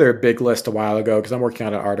put together a big list a while ago because I'm working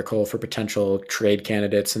on an article for potential trade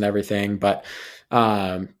candidates and everything. But,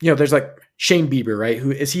 there's like Shane Bieber, right?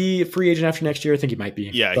 Who is he a free agent after next year? I think he might be.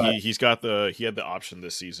 Yeah, he had the option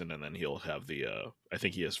this season, and then he'll have I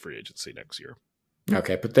think he has free agency next year.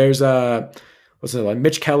 Okay, but there's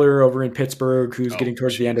Mitch Keller over in Pittsburgh, who's getting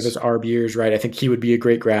towards the end of his ARB years, right? I think he would be a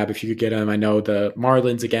great grab if you could get him. I know the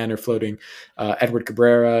Marlins, again, are floating Edward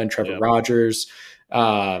Cabrera and Trevor Rogers.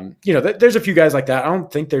 There's a few guys like that. I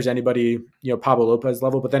don't think there's anybody, Pablo Lopez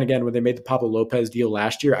level. But then again, when they made the Pablo Lopez deal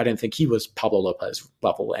last year, I didn't think he was Pablo Lopez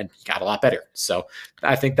level, and he got a lot better. So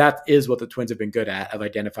I think that is what the Twins have been good at, of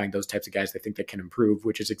identifying those types of guys they think they can improve,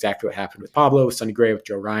 which is exactly what happened with Pablo, with Sonny Gray, with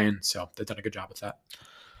Joe Ryan. So they've done a good job with that.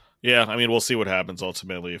 Yeah, I mean, we'll see what happens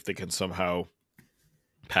ultimately if they can somehow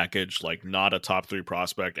package like not a top 3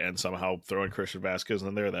 prospect and somehow throw in Christian Vasquez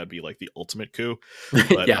in there. That'd be like the ultimate coup.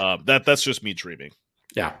 But that's just me dreaming.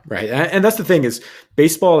 Yeah, right. And that's the thing is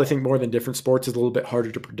baseball, I think more than different sports, is a little bit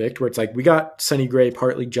harder to predict, where it's like we got Sonny Gray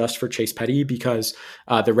partly just for Chase Petty because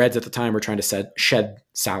the Reds at the time were trying to shed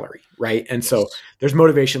salary, right? And so there's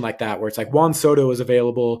motivation like that where it's like Juan Soto is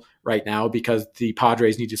available right now because the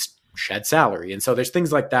Padres need to shed salary. And so there's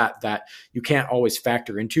things like that you can't always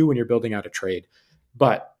factor into when you're building out a trade.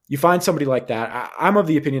 But you find somebody like that. I'm of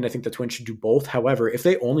the opinion I think the Twins should do both. However, if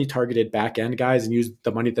they only targeted back end guys and used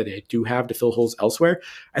the money that they do have to fill holes elsewhere,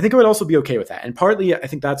 I think I would also be okay with that. And partly I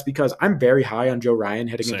think that's because I'm very high on Joe Ryan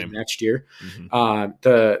heading into next year.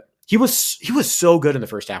 Mm-hmm. He was so good in the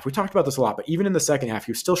first half. We talked about this a lot, but even in the second half,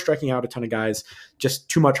 he was still striking out a ton of guys, just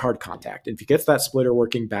too much hard contact. And if he gets that splitter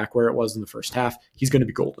working back where it was in the first half, he's going to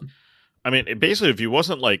be golden. I mean, basically, if he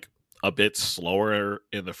wasn't like a bit slower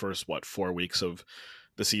in the first 4 weeks of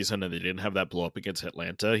the season and they didn't have that blow up against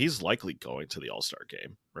Atlanta, he's likely going to the All-Star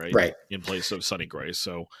game, right? In place of Sonny Gray.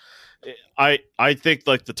 So I think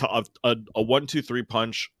like the top a 1-2-3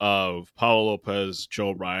 punch of Paulo Lopez,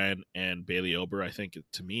 Joe Ryan, and Bailey Ober, I think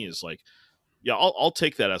to me is like Yeah, I'll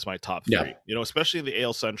take that as my top Yeah. three. You know, especially in the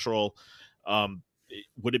AL Central.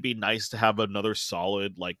 Would it be nice to have another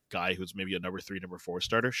solid like guy who's maybe a number three, number four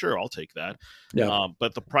starter? Sure, I'll take that. Yeah.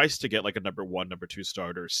 But the price to get like a number one, number two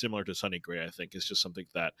starter, similar to Sonny Gray, I think is just something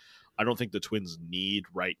that I don't think the Twins need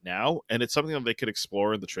right now, and it's something that they could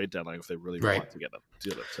explore in the trade deadline if they really Right. want to get them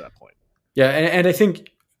to that point. Yeah. And I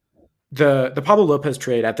think the Pablo Lopez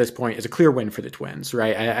trade at this point is a clear win for the Twins,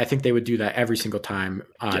 right? I think they would do that every single time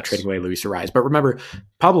Yes. trading away Luis Ariz. But remember,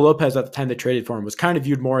 Pablo Lopez at the time they traded for him was kind of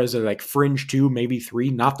viewed more as a like fringe 2, maybe 3,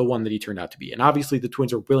 not the one that he turned out to be. And obviously the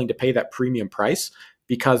Twins are willing to pay that premium price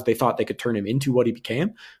because they thought they could turn him into what he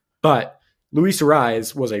became. But Luis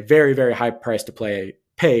Ariz was a very, very high price to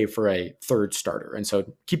pay for a third starter. And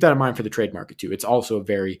so keep that in mind for the trade market too. It's also a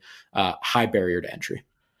very high barrier to entry.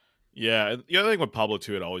 Yeah, and the other thing with Pablo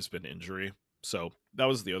too had always been injury. So that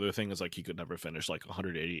was the other thing is like he could never finish like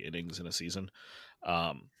 180 innings in a season.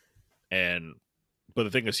 Um, and but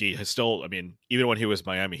the thing is, he has still. I mean, even when he was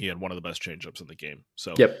Miami, he had one of the best changeups in the game.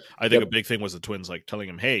 So I think a big thing was the Twins like telling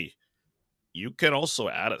him, "Hey, you can also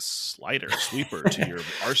add a slider sweeper to your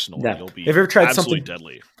arsenal. Yeah. And you'll be have you ever tried absolutely something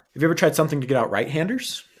deadly." Have you ever tried something to get out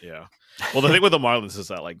right-handers? Yeah. Well, the thing with the Marlins is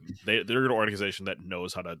that like they're an organization that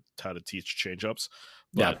knows how to teach changeups,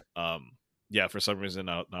 but yeah, for some reason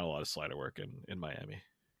not a lot of slider work in Miami.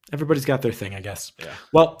 Everybody's got their thing, I guess. Yeah.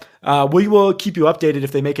 Well, we will keep you updated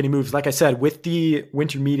if they make any moves. Like I said, with the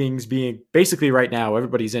winter meetings being basically right now,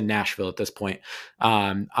 everybody's in Nashville at this point.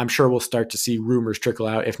 I'm sure we'll start to see rumors trickle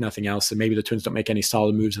out, if nothing else. And maybe the Twins don't make any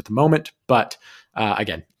solid moves at the moment. But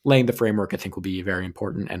again, laying the framework, I think, will be very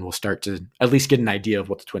important. And we'll start to at least get an idea of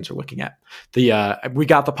what the Twins are looking at. We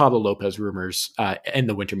got the Pablo Lopez rumors in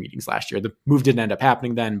the winter meetings last year. The move didn't end up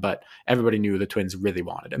happening then, but everybody knew the Twins really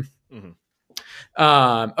wanted him. Mm-hmm.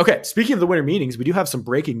 Okay, speaking of the winter meetings, we do have some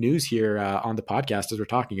breaking news here on the podcast as we're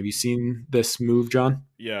talking. Have you seen this move, John?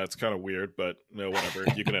 Yeah, it's kind of weird, but no, whatever.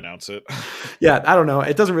 You can announce it. Yeah, I don't know.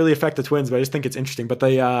 It doesn't really affect the Twins, but I just think it's interesting. But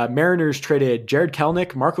the Mariners traded Jared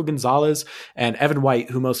Kelenic, Marco Gonzalez, and Evan White,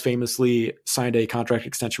 who most famously signed a contract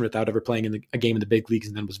extension without ever playing in a game in the big leagues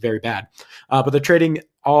and then was very bad. But they're trading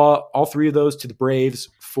all three of those to the Braves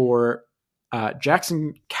for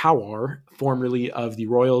Jackson Kowar, formerly of the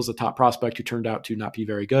Royals, a top prospect who turned out to not be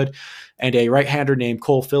very good, and a right-hander named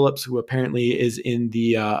Cole Phillips, who apparently is in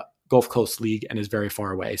the Gulf Coast League and is very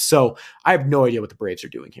far away. So I have no idea what the Braves are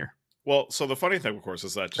doing here. Well, so the funny thing, of course,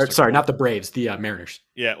 is that not the Braves, the Mariners.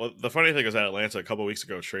 Yeah, well, the funny thing is that Atlanta a couple of weeks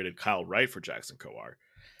ago traded Kyle Wright for Jackson Kowar.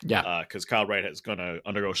 Yeah, because Kyle Wright is going to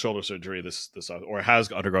undergo shoulder surgery or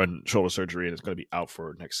has undergone shoulder surgery and is going to be out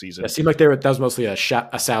for next season. It seemed like that was mostly a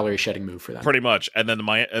salary shedding move for them. Pretty much, and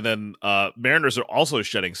then Mariners are also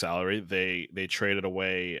shedding salary. They traded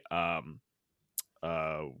away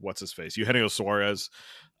what's his face Eugenio Suarez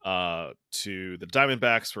to the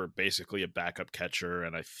Diamondbacks for basically a backup catcher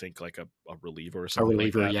and I think like a reliever or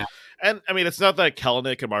something. Yeah. And I mean, it's not that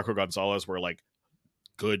Kelenic and Marco Gonzalez were like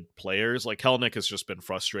good players. Like Kelenic has just been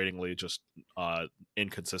frustratingly just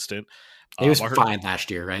inconsistent. He was fine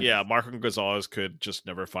last year, right? Yeah, Marco Gonzalez could just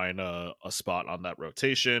never find a spot on that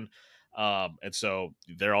rotation. And so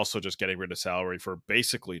they're also just getting rid of salary for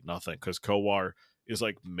basically nothing because Kowar is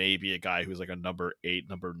like maybe a guy who's like a number 8,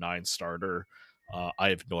 number 9 starter. I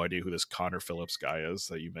have no idea who this Connor Phillips guy is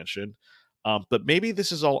that you mentioned. But maybe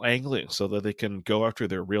this is all angling so that they can go after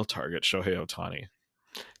their real target, Shohei Ohtani.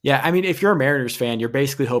 Yeah, I mean, if you're a Mariners fan, you're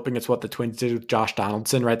basically hoping it's what the Twins did with Josh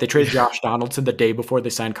Donaldson, right? They traded Josh Donaldson the day before they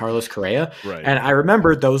signed Carlos Correa. Right. And I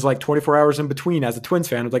remember those like 24 hours in between as a Twins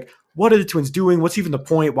fan. I was like, what are the Twins doing? What's even the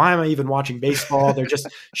point? Why am I even watching baseball? They're just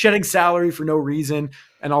shedding salary for no reason.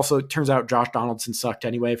 And also, it turns out Josh Donaldson sucked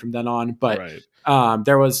anyway from then on. But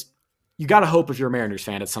you got to hope if you're a Mariners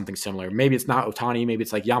fan, it's something similar. Maybe it's not Ohtani, maybe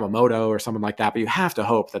it's like Yamamoto or someone like that, but you have to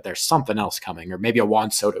hope that there's something else coming or maybe a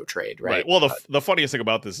Juan Soto trade, right? Well, the funniest thing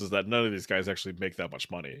about this is that none of these guys actually make that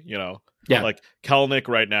much money, you know? Yeah. Like Kelenic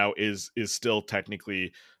right now is still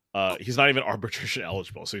technically, he's not even arbitration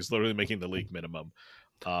eligible, so he's literally making the league minimum.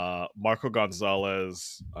 Marco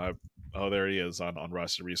Gonzalez, there he is on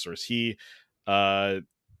Roster Resource. He, I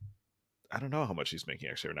don't know how much he's making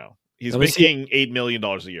actually right now. He's making $8 million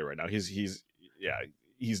a year right now. He's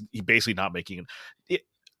basically not making it.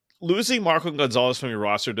 Losing Marco Gonzalez from your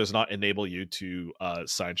roster does not enable you to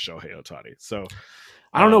sign Shohei Ohtani. So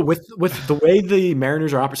I don't know with the way the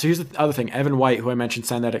Mariners are operating. So here's the other thing: Evan White, who I mentioned,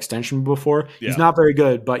 signed that extension before. He's Yeah. not very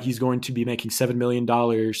good, but he's going to be making $7 million in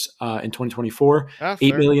 2024, $8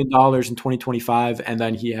 Fair. million in 2025, and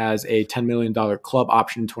then he has a $10 million club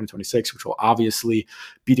option in 2026, which will obviously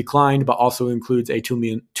be declined, but also includes a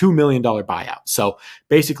 $2 million buyout. So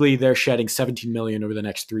basically, they're shedding $17 million over the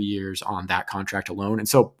next 3 years on that contract alone. And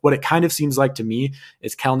so what it kind of seems like to me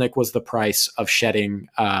is Kelenic was the price of shedding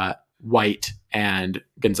White and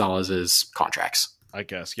Gonzalez's contracts. I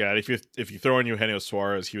guess. Yeah. If you throw in Eugenio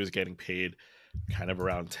Suarez, he was getting paid kind of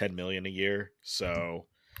around 10 million a year. So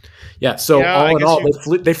yeah. So yeah, all in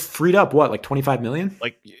all, they freed up what, like 25 million?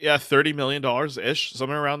 Like yeah, $30 million ish,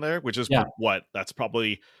 somewhere around there, which is what that's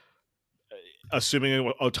probably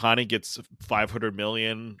assuming Ohtani gets 500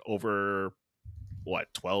 million over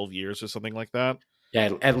what 12 years or something like that.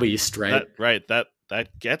 Yeah, at least, right?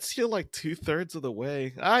 That gets you like 2/3 of the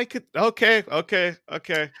way. I could okay.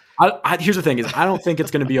 Here's the thing: is I don't think it's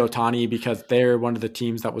going to be Ohtani because they're one of the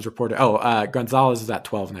teams that was reported. Gonzalez is at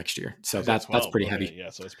 12 next year, so that's pretty heavy.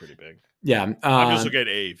 Yeah, so that's pretty big. Yeah, I'm just looking at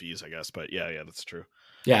AAVs, I guess, but yeah, that's true.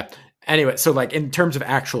 Yeah. Anyway, so like in terms of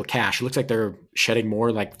actual cash, it looks like they're shedding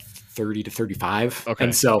more, like 30 to 35. Okay.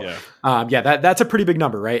 And so, that's a pretty big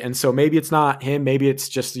number, right? And so maybe it's not him. Maybe it's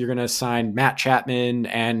just you're going to sign Matt Chapman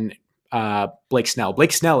and Blake Snell.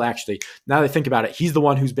 Blake Snell, actually, now that I think about it, he's the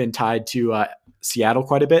one who's been tied to Seattle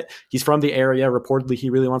quite a bit. He's from the area. Reportedly,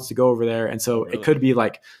 he really wants to go over there. And so it could be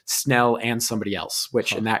like Snell and somebody else,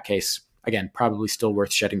 which in that case, again, probably still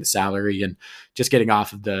worth shedding the salary and just getting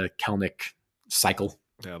off of the Kelenic cycle.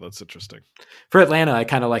 Yeah, that's interesting. For Atlanta, I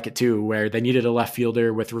kind of like it too, where they needed a left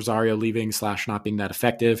fielder with Rosario leaving / not being that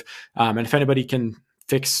effective. And if anybody can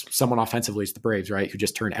fix someone offensively, it's the Braves, right? Who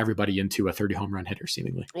just turn everybody into a 30 home run hitter,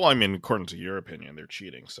 seemingly. Well, I mean, according to your opinion, they're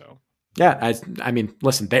cheating. So yeah, I mean,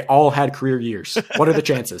 listen, they all had career years. What are the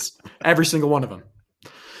chances? Every single one of them.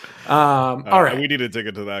 All right. We need to dig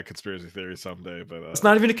into that conspiracy theory someday, but it's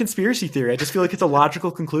not even a conspiracy theory. I just feel like it's a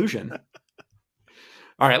logical conclusion.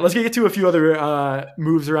 All right, let's get to a few other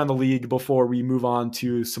moves around the league before we move on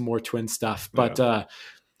to some more Twin stuff. But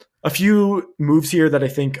a few moves here that I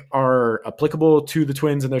think are applicable to the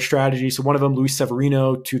Twins and their strategy. So one of them, Luis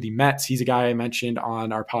Severino to the Mets. He's a guy I mentioned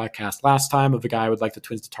on our podcast last time of a guy I would like the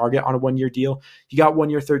Twins to target on a 1-year deal. He got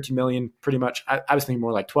 1 year, $13 million, pretty much. I was thinking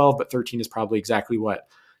more like 12, but 13 is probably exactly what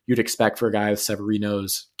you'd expect for a guy with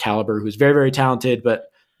Severino's caliber, who's very, very talented,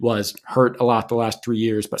 but was hurt a lot the last 3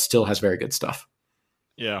 years, but still has very good stuff.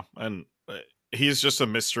 Yeah, and he's just a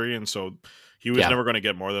mystery, and so he was never going to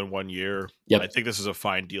get more than 1 year. Yep. I think this is a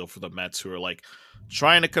fine deal for the Mets, who are like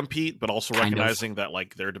trying to compete, but also recognizing that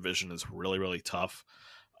like their division is really, really tough.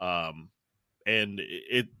 And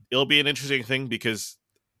it'll be an interesting thing because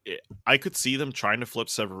I could see them trying to flip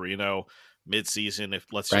Severino mid-season if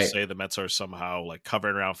let's just say the Mets are somehow like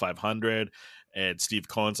covering around 500, and Steve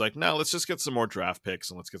Cohen's like, no, let's just get some more draft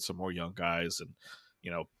picks and let's get some more young guys and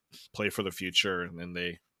play for the future, and then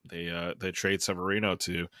they trade Severino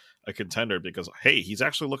to a contender because hey, he's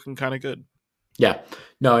actually looking kind of good. Yeah,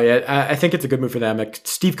 no, I think it's a good move for them. Like,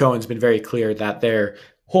 Steve Cohen's been very clear that their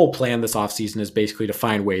whole plan this offseason is basically to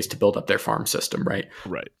find ways to build up their farm system, right?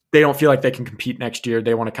 Right. They don't feel like they can compete next year.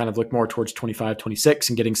 They want to kind of look more towards 25, 26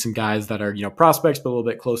 and getting some guys that are, prospects, but a little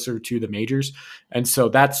bit closer to the majors. And so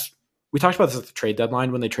we talked about this at the trade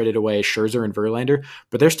deadline when they traded away Scherzer and Verlander,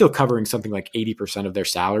 but they're still covering something like 80% of their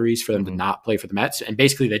salaries for them to not play for the Mets. And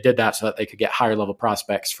basically they did that so that they could get higher level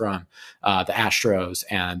prospects from the Astros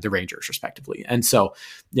and the Rangers respectively. And so,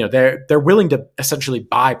 they're willing to essentially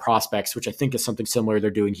buy prospects, which I think is something similar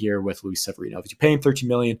they're doing here with Luis Severino. If you pay him $13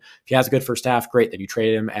 million, if he has a good first half, great. Then you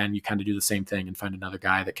trade him and you kind of do the same thing and find another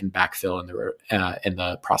guy that can backfill in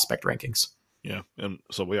the prospect rankings. Yeah, and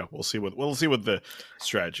so we'll see what the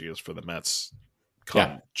strategy is for the Mets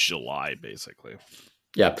come July, basically.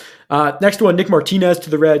 Yeah. Next one, Nick Martinez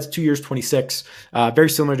to the Reds, 2 years, 26.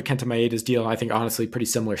 Very similar to Kenta Maeda's deal. I think honestly pretty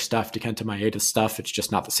similar stuff to Kenta Maeda's stuff. It's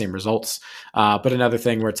just not the same results. But another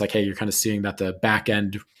thing where it's like, hey, you're kind of seeing that the back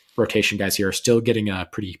end rotation guys here are still getting a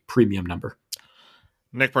pretty premium number.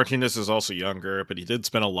 Nick Martinez is also younger, but he did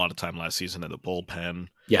spend a lot of time last season in the bullpen.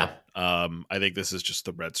 Yeah. I think this is just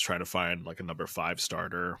the Reds trying to find like a number 5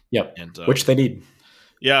 starter. Yep. And which they need.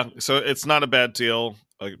 Yeah. So it's not a bad deal.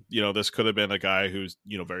 This could have been a guy who's,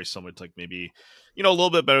 very similar to like maybe, a little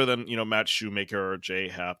bit better than, Matt Shoemaker or Jay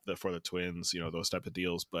Happ for the Twins, those type of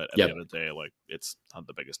deals. But at the end of the day, like it's not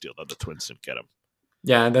the biggest deal that the Twins didn't get him.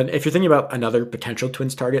 Yeah, and then if you're thinking about another potential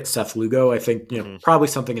Twins target, Seth Lugo, I think probably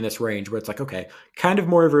something in this range where it's like, okay, kind of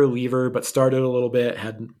more of a reliever, but started a little bit,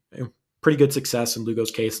 had pretty good success in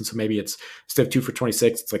Lugo's case. And so maybe it's instead of 2 for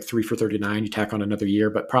 26, it's like 3 for 39. You tack on another year,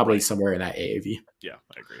 but probably somewhere in that AAV. Yeah,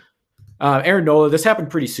 I agree. Aaron Nola, this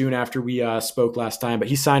happened pretty soon after we spoke last time, but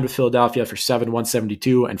he signed with Philadelphia for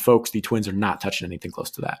 7,172. And folks, the Twins are not touching anything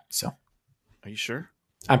close to that. So, are you sure?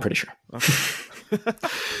 I'm pretty sure. Okay.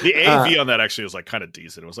 The AAV on that actually was like kind of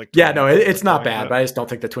decent. It was like, yeah, no, it's not bad, but I just don't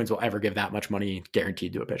think the Twins will ever give that much money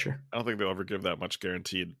guaranteed to a pitcher. I don't think they'll ever give that much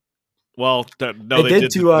guaranteed. Well, no, they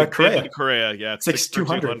did to Correa. Correa, yeah, it's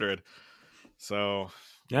 6,200. So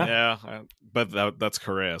yeah, but that's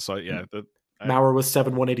Correa. So yeah, Mauer was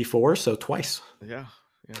 7,184, so twice. Yeah.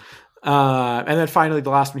 And then finally, the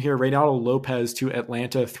last one here, Reynaldo Lopez to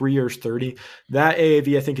Atlanta, 3 years, 30. That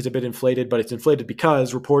AAV, I think, is a bit inflated, but it's inflated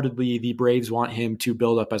because reportedly the Braves want him to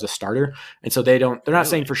build up as a starter. And so they're not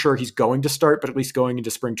saying for sure he's going to start, but at least going into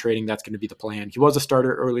spring trading, that's going to be the plan. He was a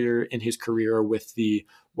starter earlier in his career with the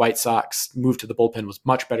White Sox. Moved to the bullpen, was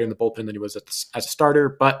much better in the bullpen than he was as a starter.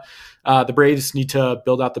 But the Braves need to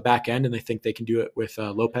build out the back end, and they think they can do it with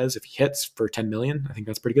Lopez if he hits for $10 million. I think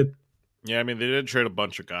that's pretty good. Yeah, I mean, they did trade a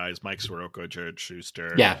bunch of guys. Mike Soroka, Jared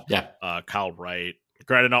Schuster. Yeah. Kyle Wright.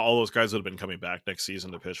 Granted, not all those guys would have been coming back next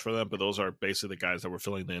season to pitch for them, but those are basically the guys that were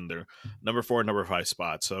filling in their number 4 and number 5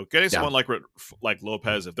 spots. So getting someone like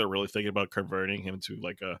Lopez, if they're really thinking about converting him to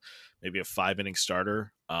like maybe a 5-inning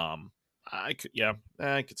starter, I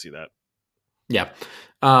could see that. Yeah.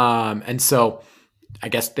 And so I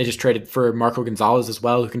guess they just traded for Marco Gonzalez as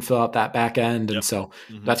well, who can fill out that back end. And so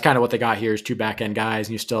that's kind of what they got here is 2 back end guys.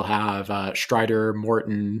 And you still have Strider,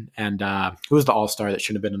 Morton, and who was the all-star that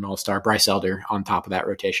should have been an all-star? Bryce Elder on top of that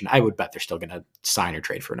rotation. I would bet they're still going to sign or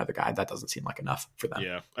trade for another guy. That doesn't seem like enough for them.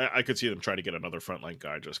 Yeah, I could see them trying to get another frontline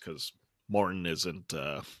guy just because Morton isn't.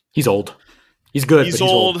 He's old. He's good. He's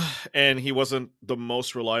old, and he wasn't the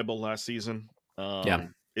most reliable last season.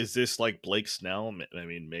 Is this like Blake Snell? I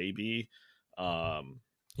mean, maybe.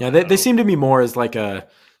 They seem to be more as like a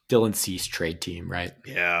Dylan Cease trade team, right?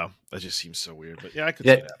 Yeah, that just seems so weird. But yeah, I could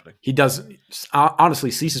see it happening. He does.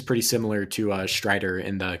 Honestly, Cease is pretty similar to Strider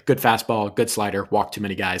in the good fastball, good slider, walk too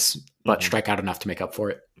many guys, but strike out enough to make up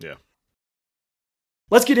for it. Yeah.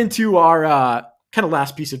 Let's get into our kind of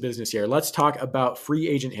last piece of business here. Let's talk about free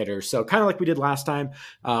agent hitters. So kind of like we did last time,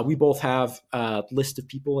 we both have a list of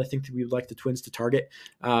people I think that we would like the Twins to target,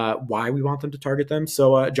 why we want them to target them.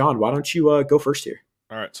 So John, why don't you go first here?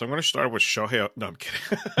 All right, so I'm going to start with Shohei. No, I'm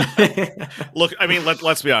kidding. Look, I mean,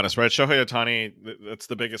 let's be honest, right? Shohei Ohtani, that's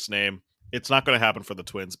the biggest name. It's not going to happen for the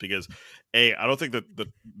Twins because, I don't think that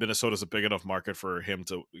Minnesota's a big enough market for him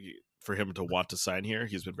to want to sign here.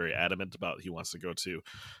 He's been very adamant about he wants to go to,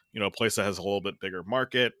 a place that has a little bit bigger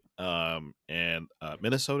market. And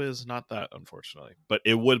Minnesota is not that, unfortunately, but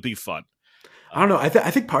it would be fun. I don't know. I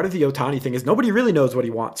think part of the Ohtani thing is nobody really knows what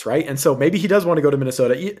he wants, right? And so maybe he does want to go to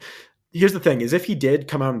Minnesota. Here's the thing is if he did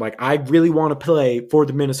come out and like, I really want to play for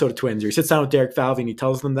the Minnesota Twins, or he sits down with Derek Falvey and he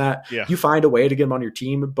tells them that, you find a way to get him on your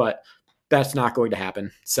team, but that's not going to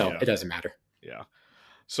happen. So it doesn't matter. Yeah.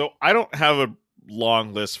 So I don't have a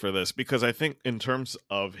long list for this because I think in terms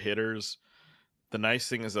of hitters, the nice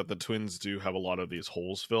thing is that the Twins do have a lot of these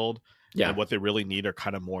holes filled. Yeah. And what they really need are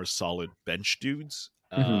kind of more solid bench dudes.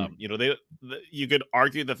 You could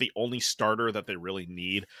argue that the only starter that they really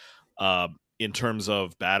need in terms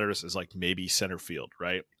of batters is like maybe center field,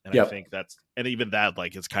 right? And I think and even that,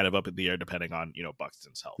 like, it's kind of up in the air depending on,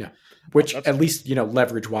 Buxton's health. Yeah. Which at least,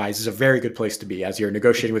 leverage wise is a very good place to be as you're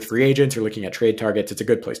negotiating with free agents or looking at trade targets. It's a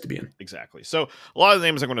good place to be in. Exactly. So a lot of the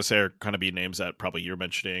names I'm going to say are kind of be names that probably you're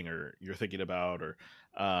mentioning or you're thinking about or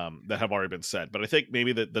that have already been said. But I think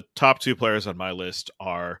maybe the top 2 players on my list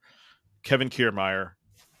are Kevin Kiermaier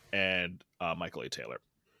and Michael A. Taylor.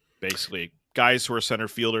 Basically, guys who are center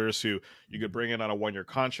fielders who you could bring in on a 1-year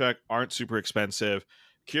contract, aren't super expensive.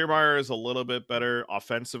 Kiermaier is a little bit better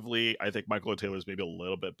offensively. I think Michael Taylor is maybe a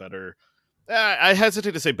little bit better. I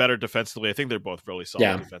hesitate to say better defensively. I think they're both really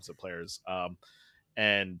solid defensive players.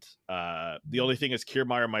 And the only thing is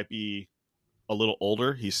Kiermaier might be a little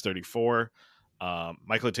older. He's 34.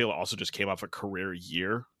 Michael Taylor also just came off a career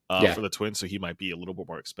year for the Twins, so he might be a little bit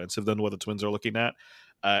more expensive than what the Twins are looking at.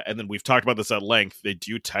 And then we've talked about this at length. They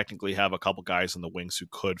do technically have a couple guys in the wings who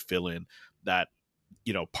could fill in that,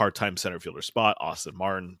 part-time center fielder spot, Austin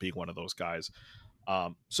Martin being one of those guys.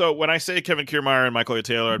 So when I say Kevin Kiermaier and Michael A.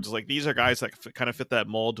 Taylor, I'm just like, these are guys that kind of fit that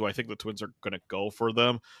mold. Do I think the Twins are going to go for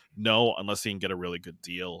them? No, unless they can get a really good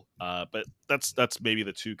deal. But that's maybe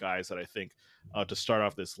the 2 guys that I think to start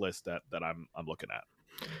off this list that I'm looking at.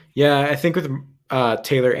 Yeah, I think with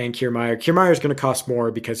Taylor and Kiermaier is going to cost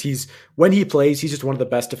more because when he plays, he's just one of the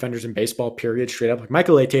best defenders in baseball, period, straight up. Like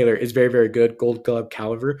Michael A. Taylor is very, very good, Gold Glove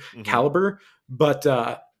caliber, but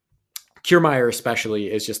Kiermaier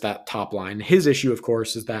especially is just that top line. His issue, of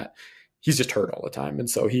course, is that he's just hurt all the time. And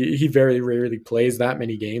so he very rarely plays that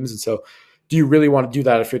many games. And so do you really want to do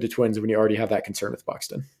that if you're the Twins when you already have that concern with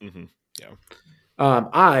Buxton? Mm-hmm. Yeah.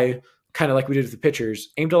 I, kind of like we did with the pitchers,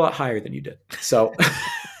 aimed a lot higher than you did. So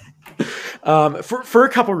for a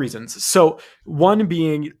couple reasons. So one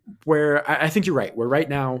being where I think you're right, where right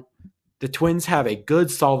now the Twins have a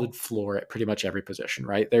good solid floor at pretty much every position,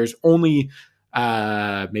 right? There's only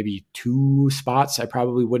maybe 2 spots I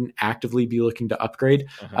probably wouldn't actively be looking to upgrade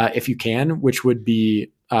if you can, which would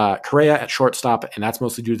be Correa at shortstop, and that's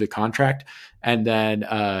mostly due to the contract. And then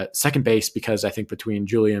second base, because I think between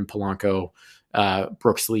Julian, Polanco,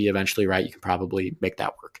 Brooks Lee eventually, right, you can probably make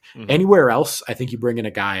that work. Anywhere else, I think you bring in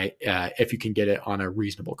a guy if you can get it on a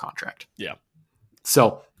reasonable contract. Yeah.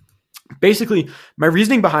 So basically, my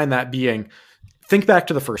reasoning behind that being, think back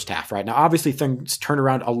to the first half, right? Now, obviously, things turn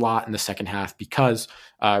around a lot in the second half because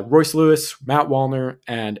Royce Lewis, Matt Wallner,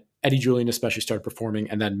 and Eddie Julian especially started performing.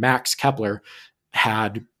 And then Max Kepler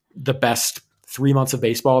had the best 3 months of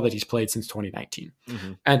baseball that he's played since 2019.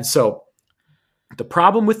 And so the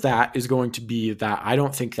problem with that is going to be that I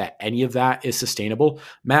don't think that any of that is sustainable.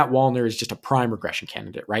 Matt Wallner is just a prime regression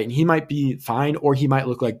candidate, right? And he might be fine, or he might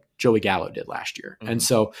look like Joey Gallo did last year. And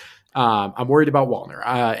so I'm worried about Wallner.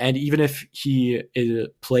 And even if he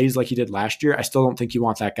plays like he did last year, I still don't think you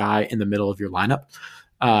want that guy in the middle of your lineup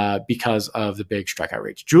because of the big strikeout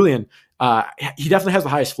rates. Julian, he definitely has the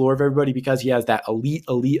highest floor of everybody because he has that elite,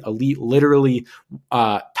 literally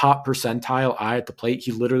top percentile eye at the plate.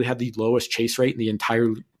 He literally had the lowest chase rate in the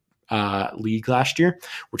entire league last year,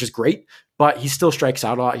 which is great. But he still strikes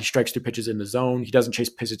out a lot. He strikes through pitches in the zone. He doesn't chase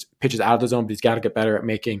pitches out of the zone, but he's got to get better at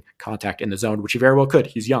making contact in the zone, which he very well could.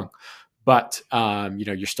 He's young. But,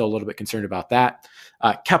 you're still a little bit concerned about that.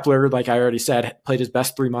 Kepler, like I already said, played his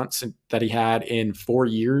best 3 months that he had in 4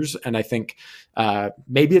 years. And I think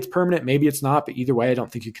maybe it's permanent, maybe it's not. But either way, I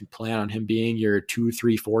don't think you can plan on him being your 2,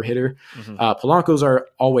 3, 4 hitter. Polanco's are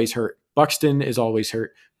always hurt. Buxton is always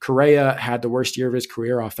hurt. Correa had the worst year of his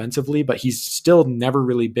career offensively, but he's still never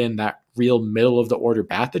really been that real middle of the order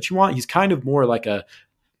bat that you want. He's kind of more like a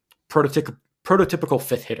prototypical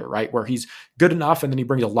fifth hitter, right? Where he's good enough and then he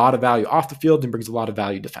brings a lot of value off the field and brings a lot of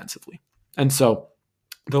value defensively. And so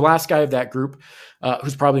the last guy of that group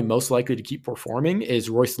who's probably most likely to keep performing is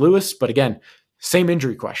Royce Lewis. But again, same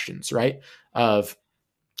injury questions, right?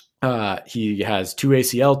 He has 2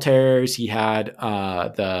 ACL tears. He had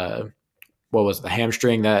the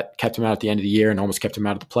hamstring that kept him out at the end of the year and almost kept him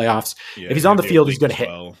out of the playoffs. Yeah, if he's on the field, he's going to hit.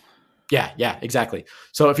 Well. Yeah, exactly.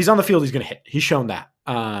 So if he's on the field, he's going to hit. He's shown that.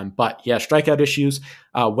 But yeah, strikeout issues.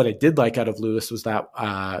 What I did like out of Lewis was that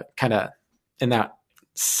kind of in that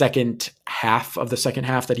second half of the second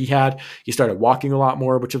half that he started walking a lot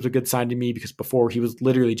more, which was a good sign to me because before he was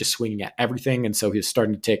literally just swinging at everything. And so he was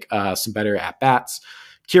starting to take some better at bats.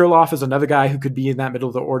 Kirilloff is another guy who could be in that middle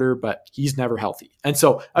of the order, but he's never healthy. And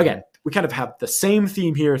so again, we kind of have the same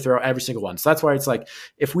theme here throughout every single one. So that's why it's like,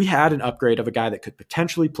 if we had an upgrade of a guy that could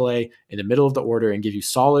potentially play in the middle of the order and give you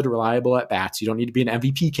solid, reliable at bats, you don't need to be an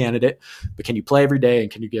MVP candidate, but can you play every day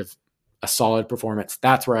and can you give a solid performance?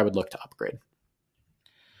 That's where I would look to upgrade.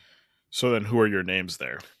 So then who are your names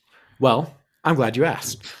there? Well, I'm glad you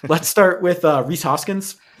asked. Let's start with Rhys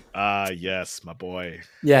Hoskins. Yes, my boy.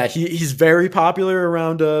 Yeah, he's very popular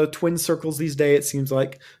around Twin circles these days, it seems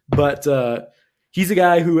like. But he's a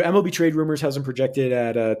guy who MLB Trade Rumors has him projected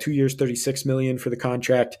at 2 years, $36 million for the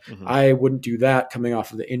contract. I wouldn't do that coming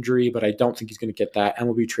off of the injury, but I don't think he's going to get that.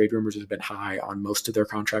 MLB Trade Rumors has been high on most of their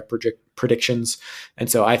contract predictions,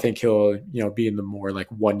 and so I think he'll be in the more like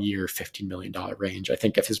 1 year, $15 million range. I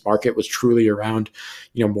think if his market was truly around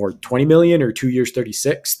more $20 million or 2 years,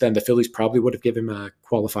 36, then the Phillies probably would have given him a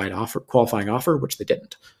qualifying offer, which they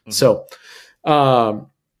didn't. So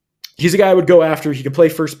he's a guy I would go after. He can play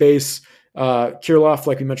first base. Kirilloff,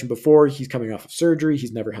 like we mentioned before, he's coming off of surgery.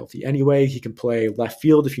 He's never healthy anyway. He can play left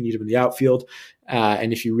field if you need him in the outfield.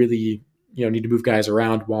 And if you really, need to move guys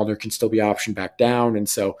around, Wallner can still be optioned back down. And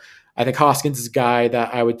so I think Hoskins is a guy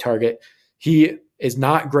that I would target. He is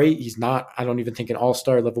not great. He's not, I don't even think, an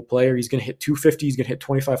all-star level player. He's going to hit 250. He's going to hit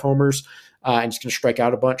 25 homers and he's going to strike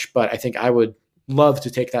out a bunch. But I think I would love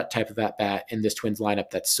to take that type of at-bat in this Twins lineup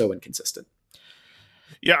that's so inconsistent.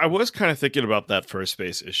 Yeah, I was kind of thinking about that first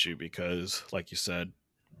base issue because, like you said,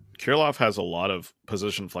 Kirilloff has a lot of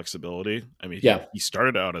position flexibility. I mean, he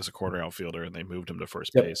started out as a corner outfielder and they moved him to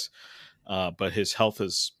first base. But his health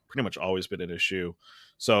has pretty much always been an issue.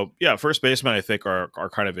 So, yeah, first basemen, I think, are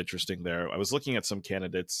kind of interesting there. I was looking at some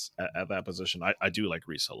candidates at that position. I do like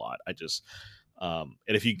Rhys a lot. I just and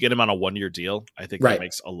if you get him on a 1 year deal, I think that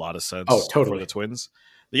makes a lot of sense for the Twins.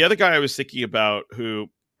 The other guy I was thinking about, who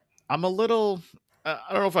I'm a little, I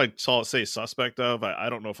don't know if I say suspect of. I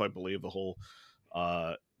don't know if I believe the whole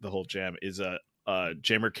jam is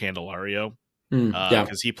Jamer Candelario, Yeah.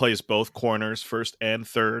 because he plays both corners, first and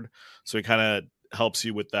third, so he kind of helps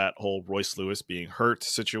you with that whole Royce Lewis being hurt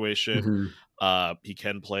situation. Hmm. He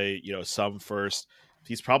can play, some first.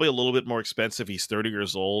 He's probably a little bit more expensive. He's 30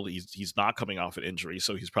 years old. He's not coming off an injury,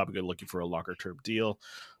 so he's probably looking for a longer term deal.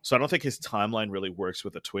 So I don't think his timeline really works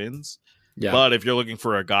with the Twins. Yeah. But if you're looking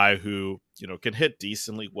for a guy who, can hit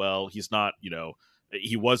decently well, he's not,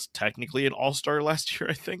 he was technically an all-star last year,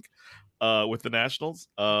 I think, with the Nationals.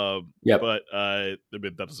 Yep. But I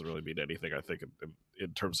mean, that doesn't really mean anything, I think,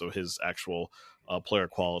 in terms of his actual player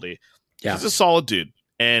quality. Yeah. He's a solid dude.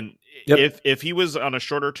 And Yep. if he was on a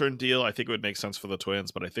shorter term deal, I think it would make sense for the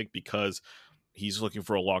Twins. But I think because he's looking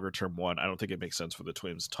for a longer term one, I don't think it makes sense for the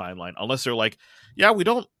Twins timeline, unless they're like, yeah, we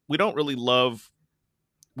don't really love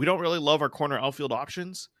our corner outfield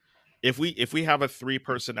options. If we have a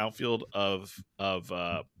 3-person outfield of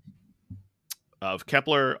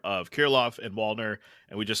Kepler, of Kirilloff, and Wallner,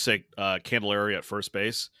 and we just say Candelario at first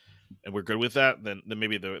base, and we're good with that, then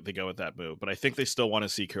maybe they go with that move. But I think they still want to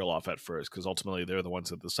see Kirilloff at first, because ultimately they're the ones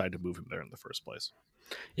that decide to move him there in the first place.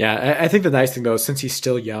 Yeah, I think the nice thing though, since he's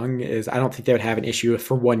still young, is I don't think they would have an issue if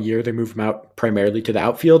for 1 year they move him out primarily to the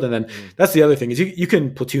outfield, and then that's the other thing is you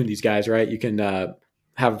can platoon these guys, right? You can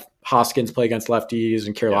have Hoskins play against lefties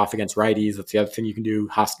and Kirilloff Yeah, against righties. That's the other thing you can do.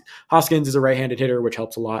 Hoskins is a right-handed hitter, which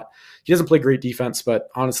helps a lot. He doesn't play great defense, but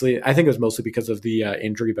honestly, I think it was mostly because of the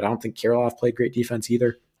injury. But I don't think Kirilloff played great defense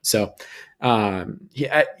either. So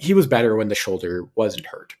he was better when the shoulder wasn't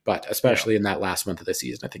hurt, but yeah, especially in that last month of the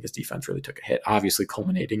season, I think his defense really took a hit, obviously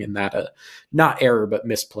culminating in that not error, but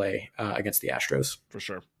misplay against the Astros. for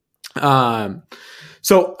sure. Um,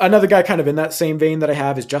 so another guy kind of in that same vein that I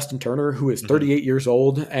have is Justin Turner, who is Hmm. 38 years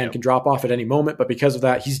old and Yep. can drop off at any moment. But because of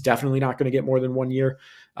that, he's definitely not going to get more than 1 year.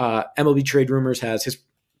 MLB Trade Rumors has his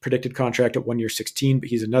predicted contract at 1 year 16, but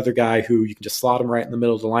he's another guy who you can just slot him right in the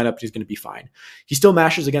middle of the lineup. He's going to be fine. He still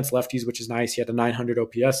mashes against lefties, which is nice. He had a 900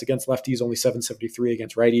 OPS against lefties, only 773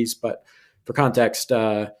 against righties. But for context,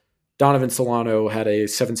 Donovan Solano had a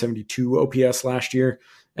 772 OPS last year.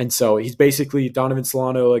 And so he's basically Donovan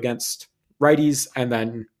Solano against righties and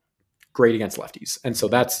then great against lefties. And so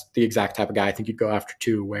that's the exact type of guy I think you'd go after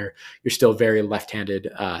too, where you're still very left-handed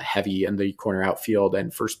heavy in the corner outfield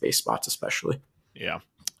and first base spots, especially. Yeah.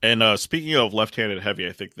 And speaking of left-handed heavy,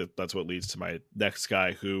 I think that's what leads to my next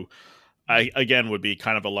guy, who I again would be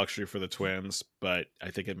kind of a luxury for the Twins, but I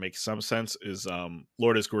think it makes some sense, is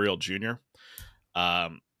Lourdes Gurriel Jr.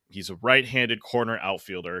 He's a right-handed corner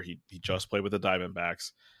outfielder. He just played with the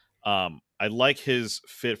Diamondbacks. I like his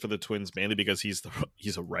fit for the Twins mainly because he's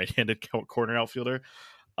a right-handed corner outfielder.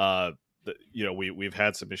 We've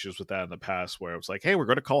had some issues with that in the past, where it was like, hey, we're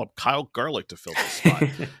going to call up Kyle Garlick to fill this spot.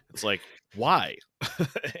 It's like, why?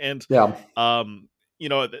 And Yeah.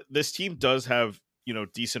 this team does have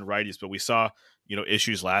decent righties, but we saw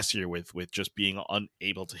issues last year with just being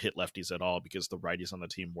unable to hit lefties at all because the righties on the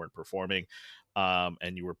team weren't performing,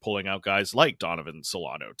 and you were pulling out guys like Donovan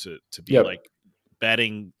Solano to be Yep. like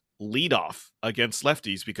batting leadoff against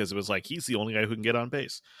lefties, because it was like he's the only guy who can get on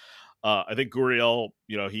base. I think Gurriel,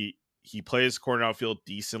 he plays corner outfield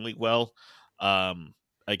decently well.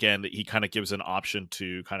 Again, he kind of gives an option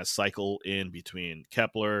to kind of cycle in between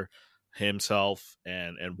Kepler, himself,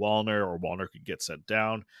 and Wallner, or Wallner could get sent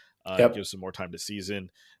down. It Yep. gives him more time to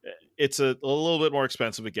season. It's a little bit more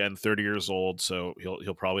expensive, again, 30 years old, so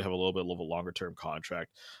he'll probably have a little bit of a longer term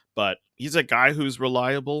contract. But he's a guy who's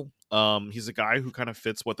reliable. He's a guy who kind of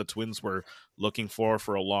fits what the Twins were looking for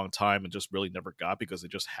a long time and just really never got, because they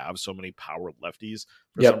just have so many power lefties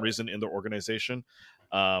for some Yep. reason in their organization.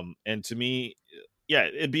 And to me, yeah,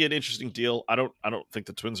 it'd be an interesting deal. I don't think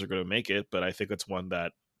the Twins are going to make it, but I think it's one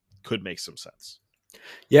that could make some sense.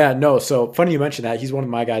 Yeah, no. So funny you mentioned that. He's one of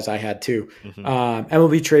my guys I had too. Hmm.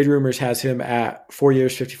 MLB Trade Rumors has him at 4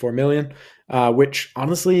 years, 54 million, which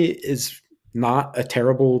honestly is not a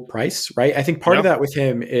terrible price, right? I think part of No, that with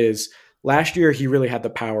him is last year he really had the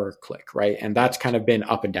power click, right? And that's kind of been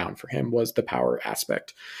up and down for him, was the power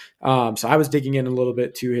aspect. So I was digging in a little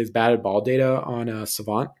bit to his batted ball data on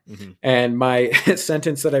Savant, hmm and my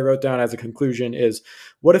sentence that I wrote down as a conclusion is,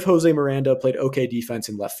 "What if Jose Miranda played okay defense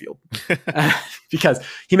in left field?" Because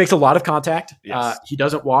he makes a lot of contact. yes. He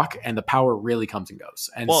doesn't walk, and the power really comes and goes.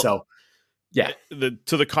 And Well, so, yeah,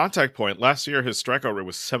 to the contact point, last year his strikeout rate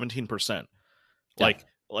was 17%. yeah, Like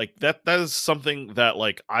like that is something that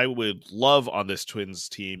like I would love on this Twins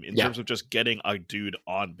team in Yeah. terms of just getting a dude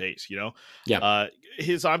on base, you know. Yeah.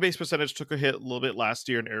 His on base percentage took a hit a little bit last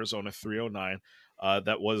year in Arizona, 309.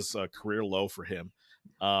 That was a career low for him.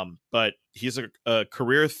 But he's a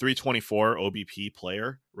career 324 OBP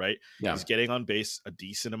player, right? Yeah. He's getting on base a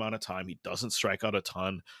decent amount of time. He doesn't strike out a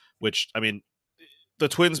ton, which I mean, the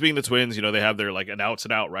Twins being the Twins, you know, they have their like an outs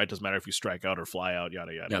and out, right? Doesn't matter if you strike out or fly out,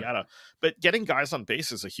 yada yada Yeah. yada. But getting guys on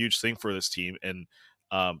base is a huge thing for this team, and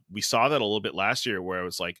we saw that a little bit last year, where it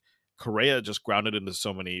was like Correa just grounded into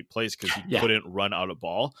so many plays because he couldn't run out a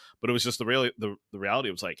ball. But it was just the reality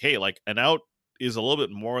was like, hey, like an out is a little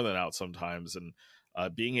bit more than out sometimes, and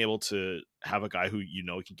being able to have a guy who you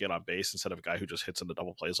know can get on base instead of a guy who just hits into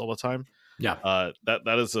double plays all the time,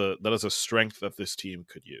 that is a strength that this team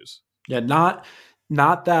could use. Yeah, not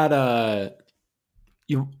that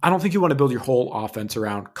I don't think you want to build your whole offense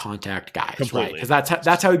around contact guys, Completely. right? Because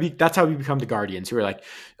that's how we become the Guardians, who are like,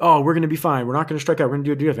 oh, we're going to be fine, we're not going to strike out, we're going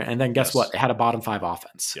to do different, and then guess what? They had a bottom 5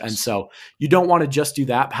 offense, and so you don't want to just do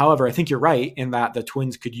that. However, I think you're right in that the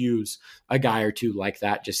Twins could use a guy or two like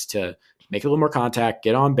that just to make a little more contact,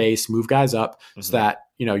 get on base, move guys up, so that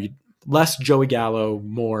you less Joey Gallo,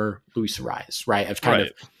 more Luis Arraez, right? Of kind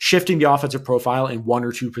of shifting the offensive profile in one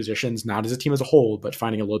or two positions, not as a team as a whole, but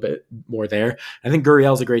finding a little bit more there. I think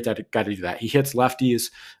Gurriel's a great guy to do that. He hits lefties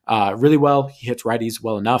really well. He hits righties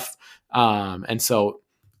well enough. And so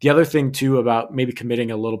the other thing too about maybe committing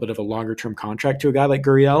a little bit of a longer term contract to a guy like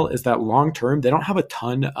Gurriel is that long term, they don't have a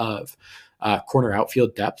ton of corner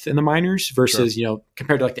outfield depth in the minors versus,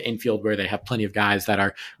 compared to like the infield where they have plenty of guys that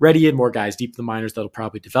are ready and more guys deep in the minors that'll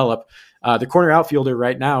probably develop. The corner outfielder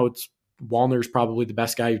right now, Wallner's probably the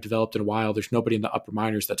best guy you've developed in a while. There's nobody in the upper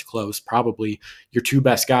minors that's close. Probably your two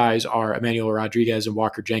best guys are Emmanuel Rodriguez and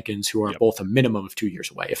Walker Jenkins, who are both a minimum of 2 years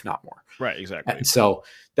away, if not more. Right, exactly. And so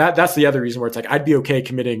that's the other reason where it's like, I'd be okay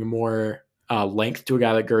committing more length to a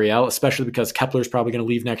guy like Gurriel, especially because Kepler's probably going to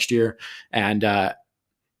leave next year. And,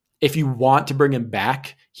 if you want to bring him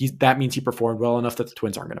back, that means he performed well enough that the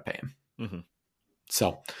Twins aren't going to pay him. Mm-hmm.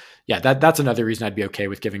 So, yeah, that's another reason I'd be okay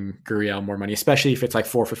with giving Gurriel more money, especially if it's like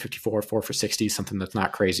 4 for 54, 4 for 60, something that's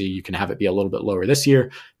not crazy. You can have it be a little bit lower this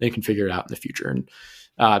year. Then you can figure it out in the future. And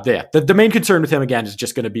the main concern with him, again, is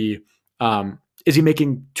just going to be, is he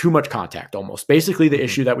making too much contact almost? Basically the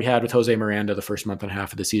issue that we had with Jose Miranda the first month and a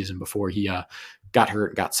half of the season before he got hurt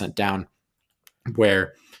and got sent down,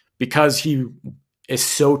 where because he is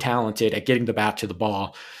so talented at getting the bat to the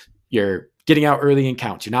ball, you're getting out early in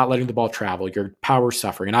counts. You're not letting the ball travel. Your power's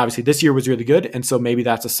suffering. And obviously this year was really good. And so maybe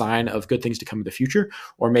that's a sign of good things to come in the future,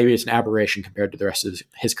 or maybe it's an aberration compared to the rest of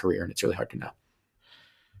his career. And it's really hard to know.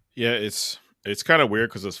 Yeah, it's kind of weird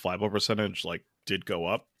because his fly ball percentage did go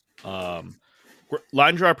up.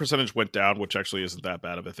 Line drive percentage went down, which actually isn't that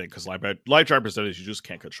bad of a thing because line drive percentage, you just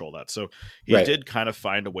can't control that. So he did kind of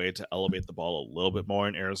find a way to elevate the ball a little bit more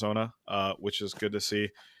in Arizona, which is good to see.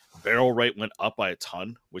 Barrel rate went up by a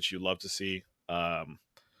ton, which you love to see.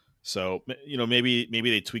 So maybe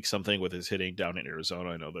they tweak something with his hitting down in Arizona.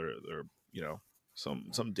 I know they're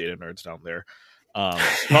some data nerds down there.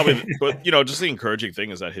 Probably, but just the encouraging thing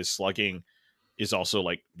is that his slugging is also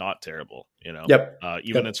not terrible,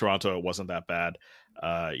 even in Toronto, it wasn't that bad.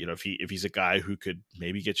 If he's a guy who could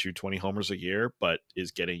maybe get you 20 homers a year, but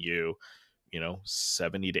is getting you,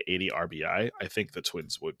 70 to 80 RBI, I think the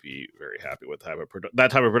Twins would be very happy with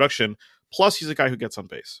that type of production. Plus he's a guy who gets on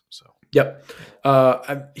base. So,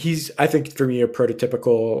 he's, I think for me, a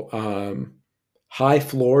prototypical, high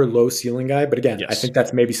floor, low ceiling guy. But again, I think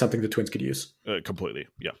that's maybe something the Twins could use. Completely.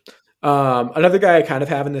 Yeah. Another guy I kind of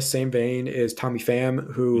have in this same vein is Tommy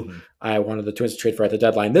Pham, who I wanted the Twins to trade for at the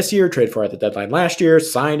deadline this year, trade for at the deadline last year,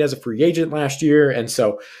 signed as a free agent last year. And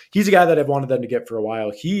so he's a guy that I've wanted them to get for a while.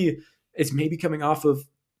 He is maybe coming off of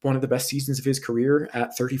one of the best seasons of his career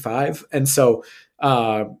at 35. And so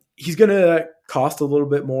he's going to cost a little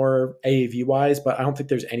bit more AAV wise, but I don't think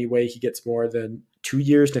there's any way he gets more than 2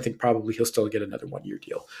 years. And I think probably he'll still get another 1 year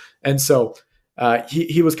deal. And so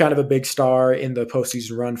he was kind of a big star in the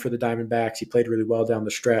postseason run for the Diamondbacks. He played really well down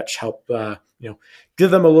the stretch, help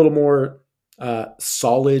give them a little more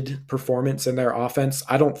solid performance in their offense.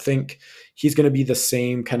 I don't think he's going to be the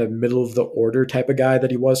same kind of middle of the order type of guy that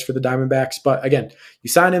he was for the Diamondbacks. But again, you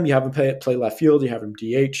sign him, you have him play left field, you have him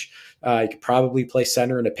DH. You could probably play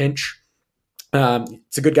center in a pinch.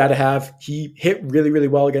 It's a good guy to have. He hit really, really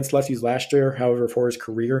well against lefties last year. However, for his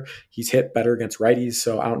career, he's hit better against righties.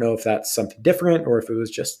 So I don't know if that's something different or if it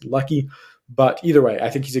was just lucky. But either way, I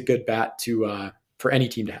think he's a good bat for any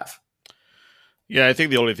team to have. Yeah, I think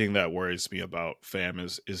the only thing that worries me about Pham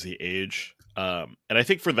is the age. And I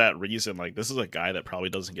think for that reason, like this is a guy that probably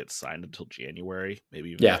doesn't get signed until January,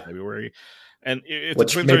 maybe even Yeah, February. And if the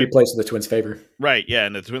which Twins are maybe plays in the Twins' favor. right, yeah,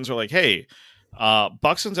 and the Twins are like, hey,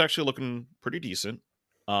 Buxton's actually looking pretty decent.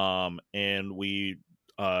 And we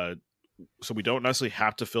so we don't necessarily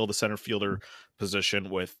have to fill the center fielder position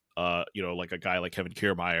with like a guy like Kevin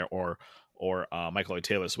Kiermaier or Michael A.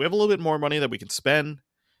 Taylor. So we have a little bit more money that we can spend.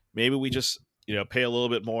 Maybe we just pay a little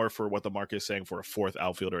bit more for what the market is saying for a fourth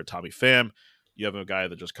outfielder at Tommy Pham. You have a guy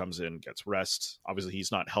that just comes in, gets rest. Obviously,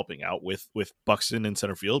 he's not helping out with Buxton in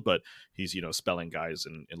center field, but he's spelling guys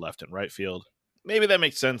in left and right field. Maybe that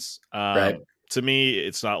makes sense. Right. To me,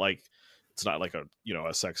 it's not like a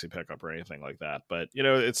a sexy pickup or anything like that, but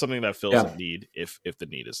it's something that fills a need if the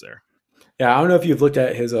need is there. Yeah, I don't know if you've looked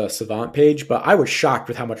at his Savant page, but I was shocked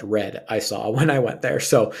with how much red I saw when I went there.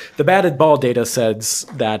 So the batted ball data says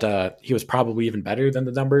that he was probably even better than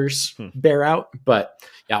the numbers bear out. But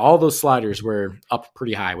yeah, all those sliders were up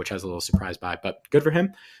pretty high, which I was a little surprised by. But good for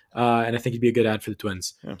him, and I think he'd be a good ad for the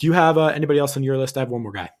Twins. Yeah. Do you have anybody else on your list? I have one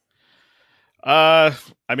more guy. I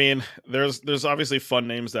mean, there's obviously fun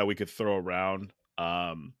names that we could throw around.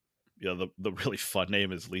 The really fun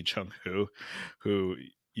name is Lee Chung-hoo, who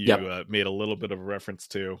you made a little bit of a reference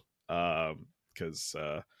to, because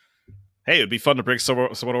hey, it'd be fun to bring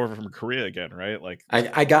someone over from Korea again, right? Like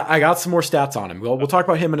I got some more stats on him. We'll talk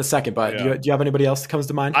about him in a second, but do you have anybody else that comes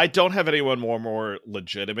to mind? I don't have anyone more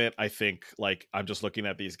legitimate. I think like I'm just looking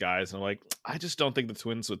at these guys and I'm like, I just don't think the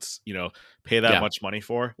Twins would pay that much money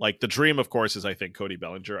for. Like the dream, of course, is I think Cody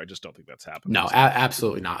Bellinger. I just don't think that's happening. No,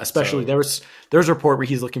 absolutely not. Especially there was a report where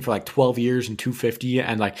he's looking for like 12 years and 250,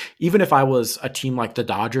 and like even if I was a team like the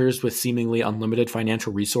Dodgers with seemingly unlimited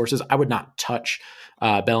financial resources, I would not touch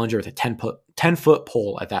Bellinger with a 10-foot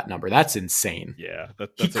pole at that number. That's insane. Yeah.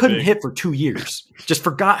 He couldn't hit for 2 years. Just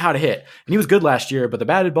forgot how to hit. And he was good last year, but the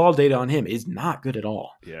batted ball data on him is not good at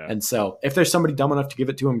all. Yeah. And so if there's somebody dumb enough to give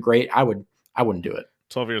it to him, great. I wouldn't do it.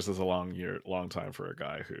 12 years is a long time for a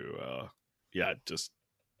guy who just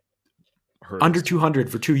under 200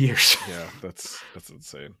 for 2 years. Yeah, that's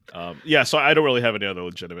insane. So I don't really have any other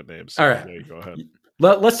legitimate names. So all right. Yeah, go ahead.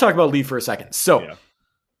 Let's talk about Lee for a second. So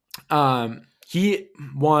he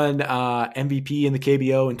won MVP in the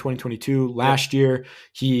KBO in 2022. Last year,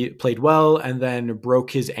 he played well and then broke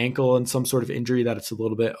his ankle in some sort of injury that it's a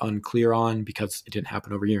little bit unclear on because it didn't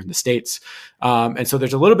happen over here in the States. And so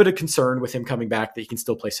there's a little bit of concern with him coming back that he can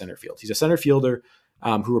still play center field. He's a center fielder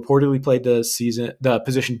who reportedly played the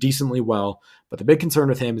position decently well. But the big concern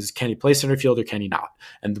with him is, can he play center field or can he not?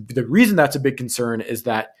 And the reason that's a big concern is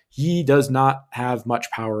that he does not have much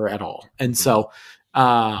power at all. And so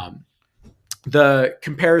the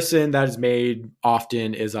comparison that is made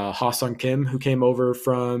often is Ha-Sung Kim, who came over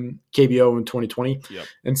from KBO in 2020. Yep.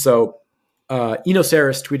 And so Eno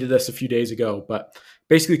Saris tweeted this a few days ago, but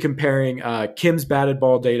basically comparing Kim's batted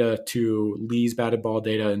ball data to Lee's batted ball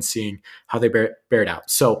data and seeing how they bear it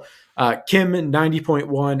out. So Kim,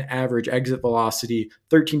 90.1 average exit velocity,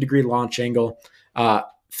 13-degree launch angle,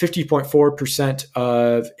 50.4%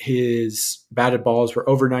 of his batted balls were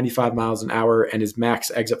over 95 miles an hour, and his max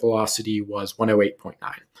exit velocity was 108.9.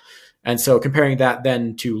 And so comparing that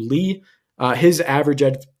then to Lee, his average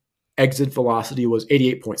exit velocity was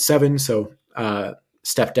 88.7, so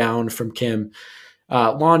step down from Kim.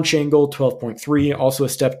 Launch angle, 12.3, also a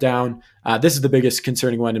step down. This is the biggest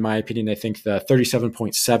concerning one, in my opinion. I think the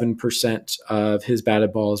 37.7% of his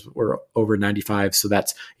batted balls were over 95, so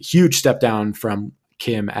that's a huge step down from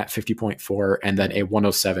Kim at 50.4 and then a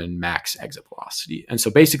 107 max exit velocity. And so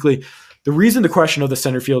basically the reason the question of the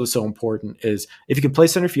center field is so important is if you can play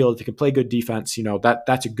center field, if you can play good defense,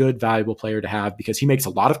 that's a good, valuable player to have because he makes a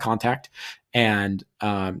lot of contact and,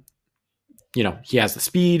 he has the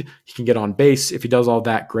speed, he can get on base. If he does all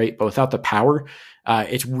that, great. But without the power,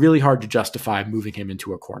 it's really hard to justify moving him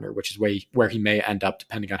into a corner, which is where he may end up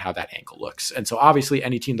depending on how that ankle looks. And so obviously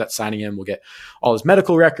any team that's signing him will get all his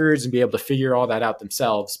medical records and be able to figure all that out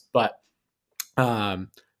themselves. But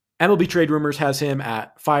MLB Trade Rumors has him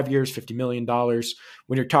at 5 years, $50 million.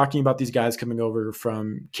 When you're talking about these guys coming over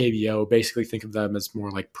from KBO, basically think of them as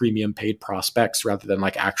more like premium paid prospects rather than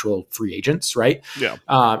like actual free agents, right? Yeah.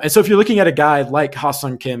 And so if you're looking at a guy like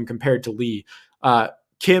Ha-Sung Kim compared to Lee,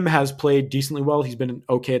 Kim has played decently well. He's been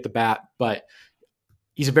okay at the bat, but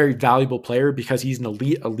he's a very valuable player because he's an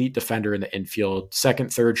elite defender in the infield,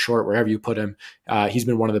 second, third, short, wherever you put him. He's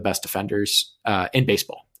been one of the best defenders in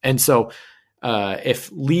baseball. And so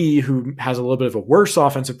if Lee, who has a little bit of a worse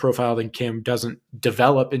offensive profile than Kim, doesn't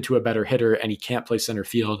develop into a better hitter and he can't play center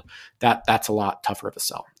field, that's a lot tougher of a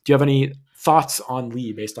sell. Do you have any thoughts on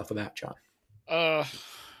Lee based off of that, John?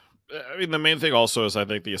 I mean, the main thing also is I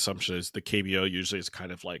think the assumption is the KBO usually is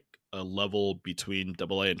kind of like a level between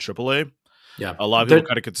AA and AAA. Yeah. A lot of people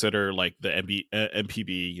kind of consider like the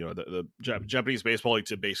MPB, the Japanese baseball league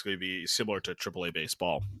to basically be similar to AAA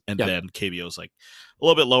baseball, and then KBO is like a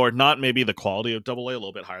little bit lower. Not maybe the quality of AA, a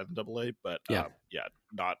little bit higher than AA, but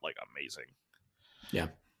not like amazing. Yeah.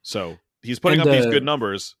 So he's putting up these good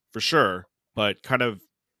numbers for sure, but kind of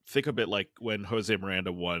think a bit like when Jose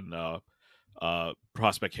Miranda won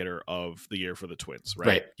prospect hitter of the year for the Twins,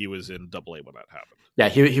 right? He was in AA when that happened. Yeah,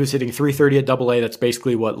 he was hitting 330 at AA. That's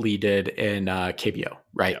basically what Lee did in KBO,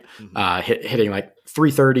 right? Yeah. Mm-hmm. Hitting like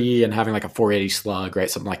 330 and having like a 480 slug, right?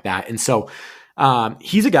 Something like that. And so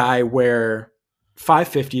he's a guy where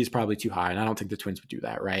 550 is probably too high, and I don't think the Twins would do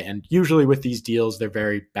that, right? And usually with these deals, they're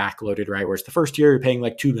very backloaded, right? Whereas the first year you're paying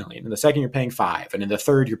like $2 million, and the second you're paying $5 million, and in the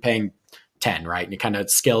third you're paying 10, right? And it kind of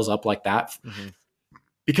scales up like that. Mm-hmm.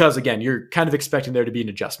 Because again, you're kind of expecting there to be an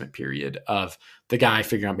adjustment period of the guy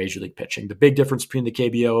figuring out Major League pitching. The big difference between the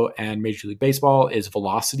KBO and Major League Baseball is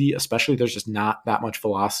velocity, especially there's just not that much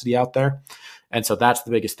velocity out there. And so that's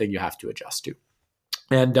the biggest thing you have to adjust to.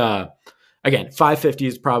 And again, 550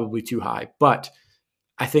 is probably too high, but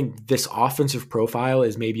I think this offensive profile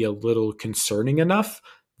is maybe a little concerning enough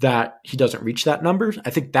that he doesn't reach that number. I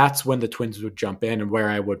think that's when the Twins would jump in, and where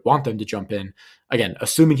I would want them to jump in. Again,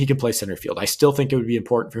 assuming he can play center field. I still think it would be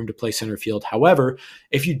important for him to play center field. However,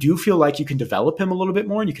 if you do feel like you can develop him a little bit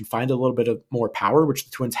more and you can find a little bit of more power, which the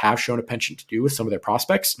Twins have shown a penchant to do with some of their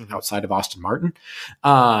prospects outside of Austin Martin,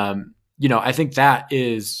 I think that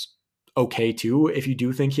is okay too, if you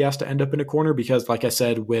do think he has to end up in a corner, because like I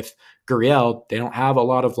said, with Gurriel, they don't have a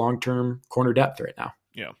lot of long-term corner depth right now.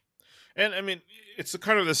 Yeah. And I mean, it's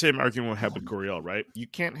kind of the same argument we have with Gurriel, right? You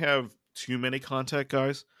can't have too many contact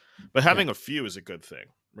guys, but having a few is a good thing,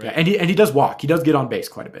 right? Yeah, and he does walk. He does get on base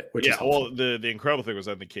quite a bit, which is helpful. Well, the incredible thing was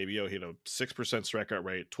that in the KBO, he had a 6% strikeout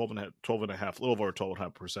rate, 12.5, a little over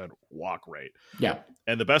 12.5% walk rate. Yeah.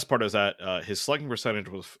 And the best part is that his slugging percentage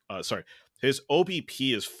was, his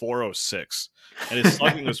OBP is 406 and his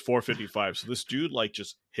slugging was 455. So this dude like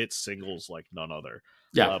just hits singles like none other.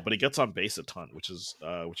 Yeah. But he gets on base a ton, which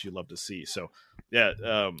you love to see. So he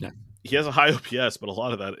has a high OPS, but a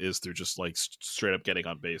lot of that is through just like straight up getting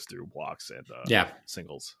on base through walks and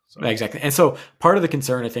singles. So. Exactly. And so part of the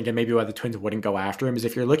concern, I think, and maybe why the Twins wouldn't go after him, is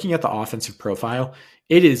if you're looking at the offensive profile,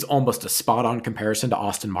 it is almost a spot on comparison to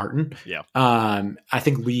Austin Martin. Yeah. I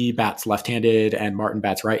think Lee bats left-handed and Martin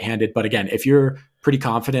bats right-handed. But again, if you're pretty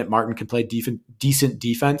confident Martin can play decent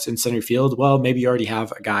defense in center field, well, maybe you already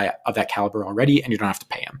have a guy of that caliber already and you don't have to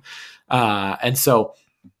pay him. And so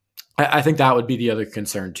I think that would be the other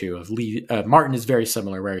concern too. Of Lee, Martin is very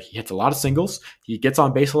similar, where he hits a lot of singles, he gets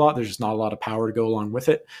on base a lot. There's just not a lot of power to go along with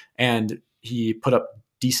it, and he put up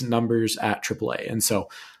decent numbers at AAA. And so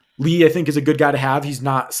Lee, I think, is a good guy to have. He's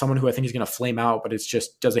not someone who I think is going to flame out, but it's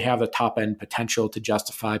just, does he have the top end potential to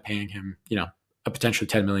justify paying him, a potentially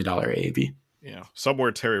 $10 million AAV? Yeah,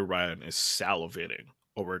 somewhere Terry Ryan is salivating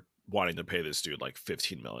over wanting to pay this dude like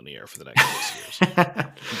 $15 million a year for the next 6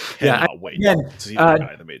 years. Wait to see the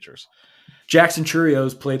guy in the majors. Jackson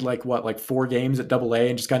Churrios played like 4 games at AA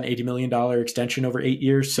and just got an $80 million extension over 8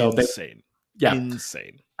 years. So insane.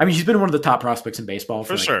 Insane. I mean, he's been one of the top prospects in baseball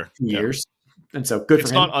for sure 2 years, and so good for him.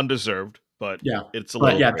 It's not undeserved, but it's a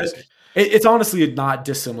little crazy. It's honestly not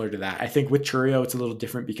dissimilar to that. I think with Churrio, it's a little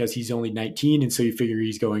different because he's only 19, and so you figure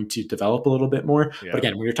he's going to develop a little bit more. Yeah. But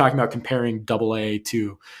again, when you're talking about comparing AA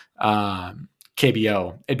to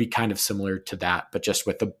KBO, it'd be kind of similar to that, but just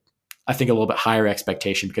with I think a little bit higher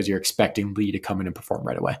expectation, because you're expecting Lee to come in and perform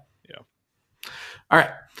right away. Yeah. All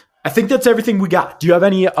right. I think that's everything we got. Do you have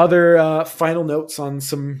any other final notes on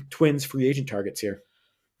some Twins free agent targets here?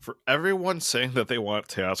 For everyone saying that they want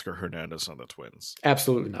Teoscar Hernandez on the Twins.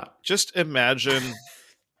 Absolutely not. Just imagine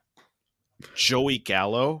Joey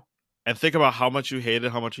Gallo and think about how much you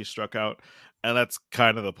hated, how much he struck out. And that's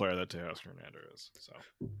kind of the player that Teoscar Hernandez is. So,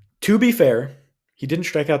 to be fair, he didn't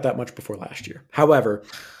strike out that much before last year. However,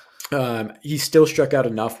 he still struck out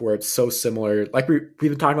enough where it's so similar. Like we've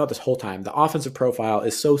been talking about this whole time, the offensive profile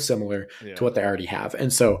is so similar to what they already have.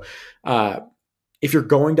 And so, if you're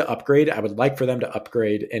going to upgrade, I would like for them to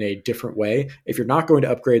upgrade in a different way. If you're not going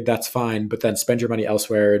to upgrade, that's fine, but then spend your money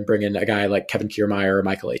elsewhere and bring in a guy like Kevin Kiermaier or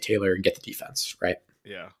Michael A. Taylor and get the defense, right?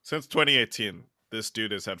 Yeah. Since 2018, this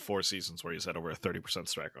dude has had 4 seasons where he's had over a 30%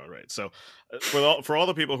 strikeout rate. So for all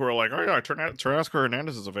the people who are like, oh yeah, Teoscar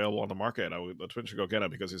Hernandez is available on the market, the Twins should go get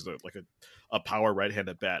him because he's like a power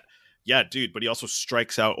right-handed bat. Yeah, dude, but he also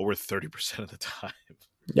strikes out over 30% of the time.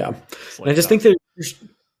 Yeah. And I just think there's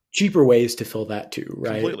cheaper ways to fill that too,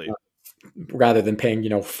 right? Completely. Rather than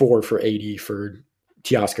paying, 4 for 80 for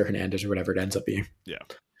Teoscar Hernandez or whatever it ends up being. Yeah.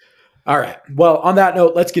 All right. Well, on that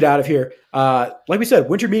note, let's get out of here. Like we said,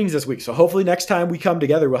 winter meetings this week. So hopefully next time we come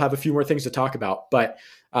together, we'll have a few more things to talk about. But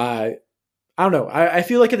I don't know. I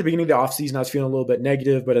feel like at the beginning of the offseason, I was feeling a little bit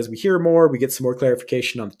negative. But as we hear more, we get some more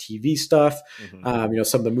clarification on the TV stuff. Mm-hmm.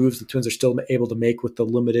 Some of the moves the Twins are still able to make with the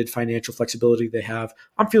limited financial flexibility they have.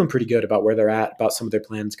 I'm feeling pretty good about where they're at, about some of their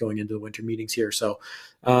plans going into the winter meetings here. So,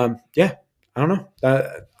 I don't know.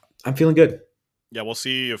 I'm feeling good. Yeah, we'll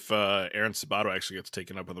see if Aaron Sabato actually gets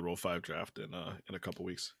taken up in the Rule 5 draft in a couple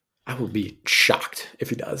weeks. I will be shocked if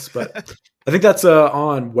he does, but I think that's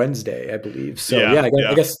on Wednesday, I believe. So I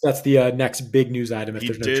guess that's the next big news item. If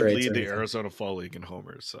there's no trades, he did lead the Arizona Fall League in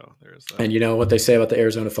homers, so there's that. And you know what they say about the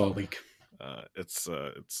Arizona Fall League? It's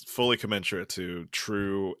fully commensurate to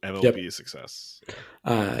true MLB success.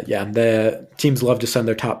 The teams love to send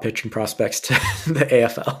their top pitching prospects to the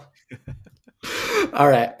AFL. All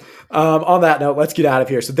right. On that note, let's get out of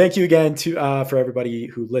here. So thank you again for everybody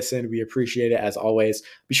who listened. We appreciate it as always.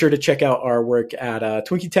 Be sure to check out our work at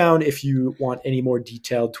Twinkie Town if you want any more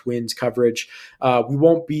detailed Twins coverage. We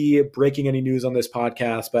won't be breaking any news on this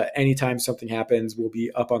podcast, but anytime something happens, we'll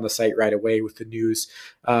be up on the site right away with the news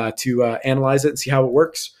to analyze it and see how it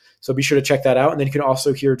works. So be sure to check that out. And then you can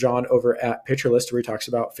also hear John over at Pitcher List where he talks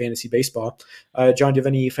about fantasy baseball. John, do you have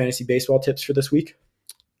any fantasy baseball tips for this week?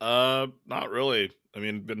 Not really. I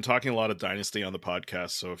mean, been talking a lot of Dynasty on the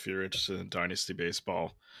podcast, so if you're interested in Dynasty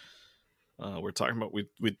baseball, we're talking about we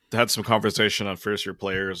had some conversation on first year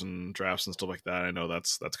players and drafts and stuff like that. I know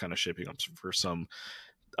that's kind of shaping up for some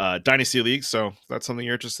Dynasty leagues, so if that's something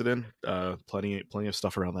you're interested in. Plenty of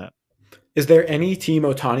stuff around that. Is there any team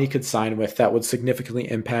Ohtani could sign with that would significantly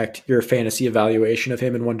impact your fantasy evaluation of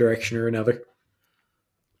him in one direction or another?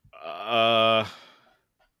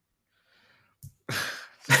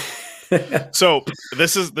 So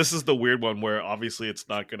this is the weird one where obviously it's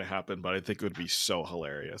not going to happen, but I think it would be so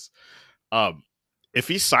hilarious. If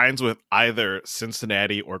he signs with either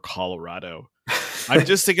Cincinnati or Colorado, I'm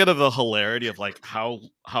just thinking of the hilarity of like how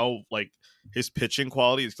like his pitching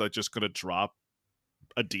quality is like just going to drop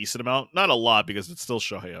a decent amount, not a lot because it's still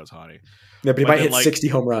Shohei Ohtani. Yeah, but he might hit 60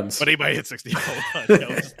 home runs. But he might hit 60 home runs. That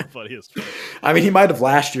was just the funniest thing. I mean, he might have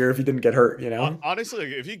last year if he didn't get hurt. You know, honestly,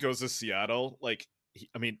 like, if he goes to Seattle, like.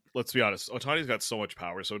 I mean, let's be honest. Ohtani's got so much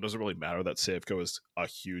power, so it doesn't really matter that Safeco is a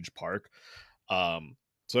huge park.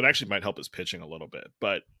 So it actually might help his pitching a little bit.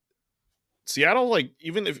 But Seattle, like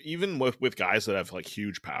even with guys that have like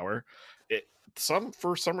huge power,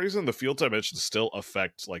 for some reason the field dimensions still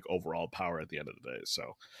affect like overall power at the end of the day.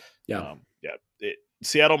 So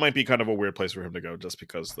Seattle might be kind of a weird place for him to go just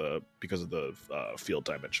because of the field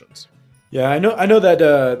dimensions. Yeah, I know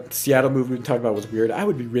that Seattle move we were talking about was weird. I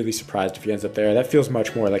would be really surprised if he ends up there. That feels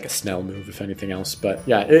much more like a Snell move, if anything else. But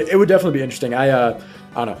yeah, it would definitely be interesting. I don't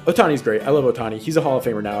know. Ohtani's great. I love Ohtani. He's a Hall of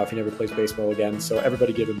Famer now if he never plays baseball again. So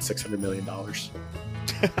everybody give him $600 million.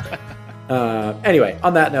 Anyway,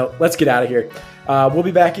 on that note, let's get out of here. We'll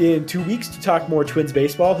be back in 2 weeks to talk more Twins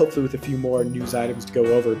baseball, hopefully with a few more news items to go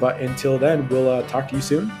over. But until then, we'll talk to you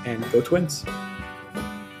soon, and go Twins.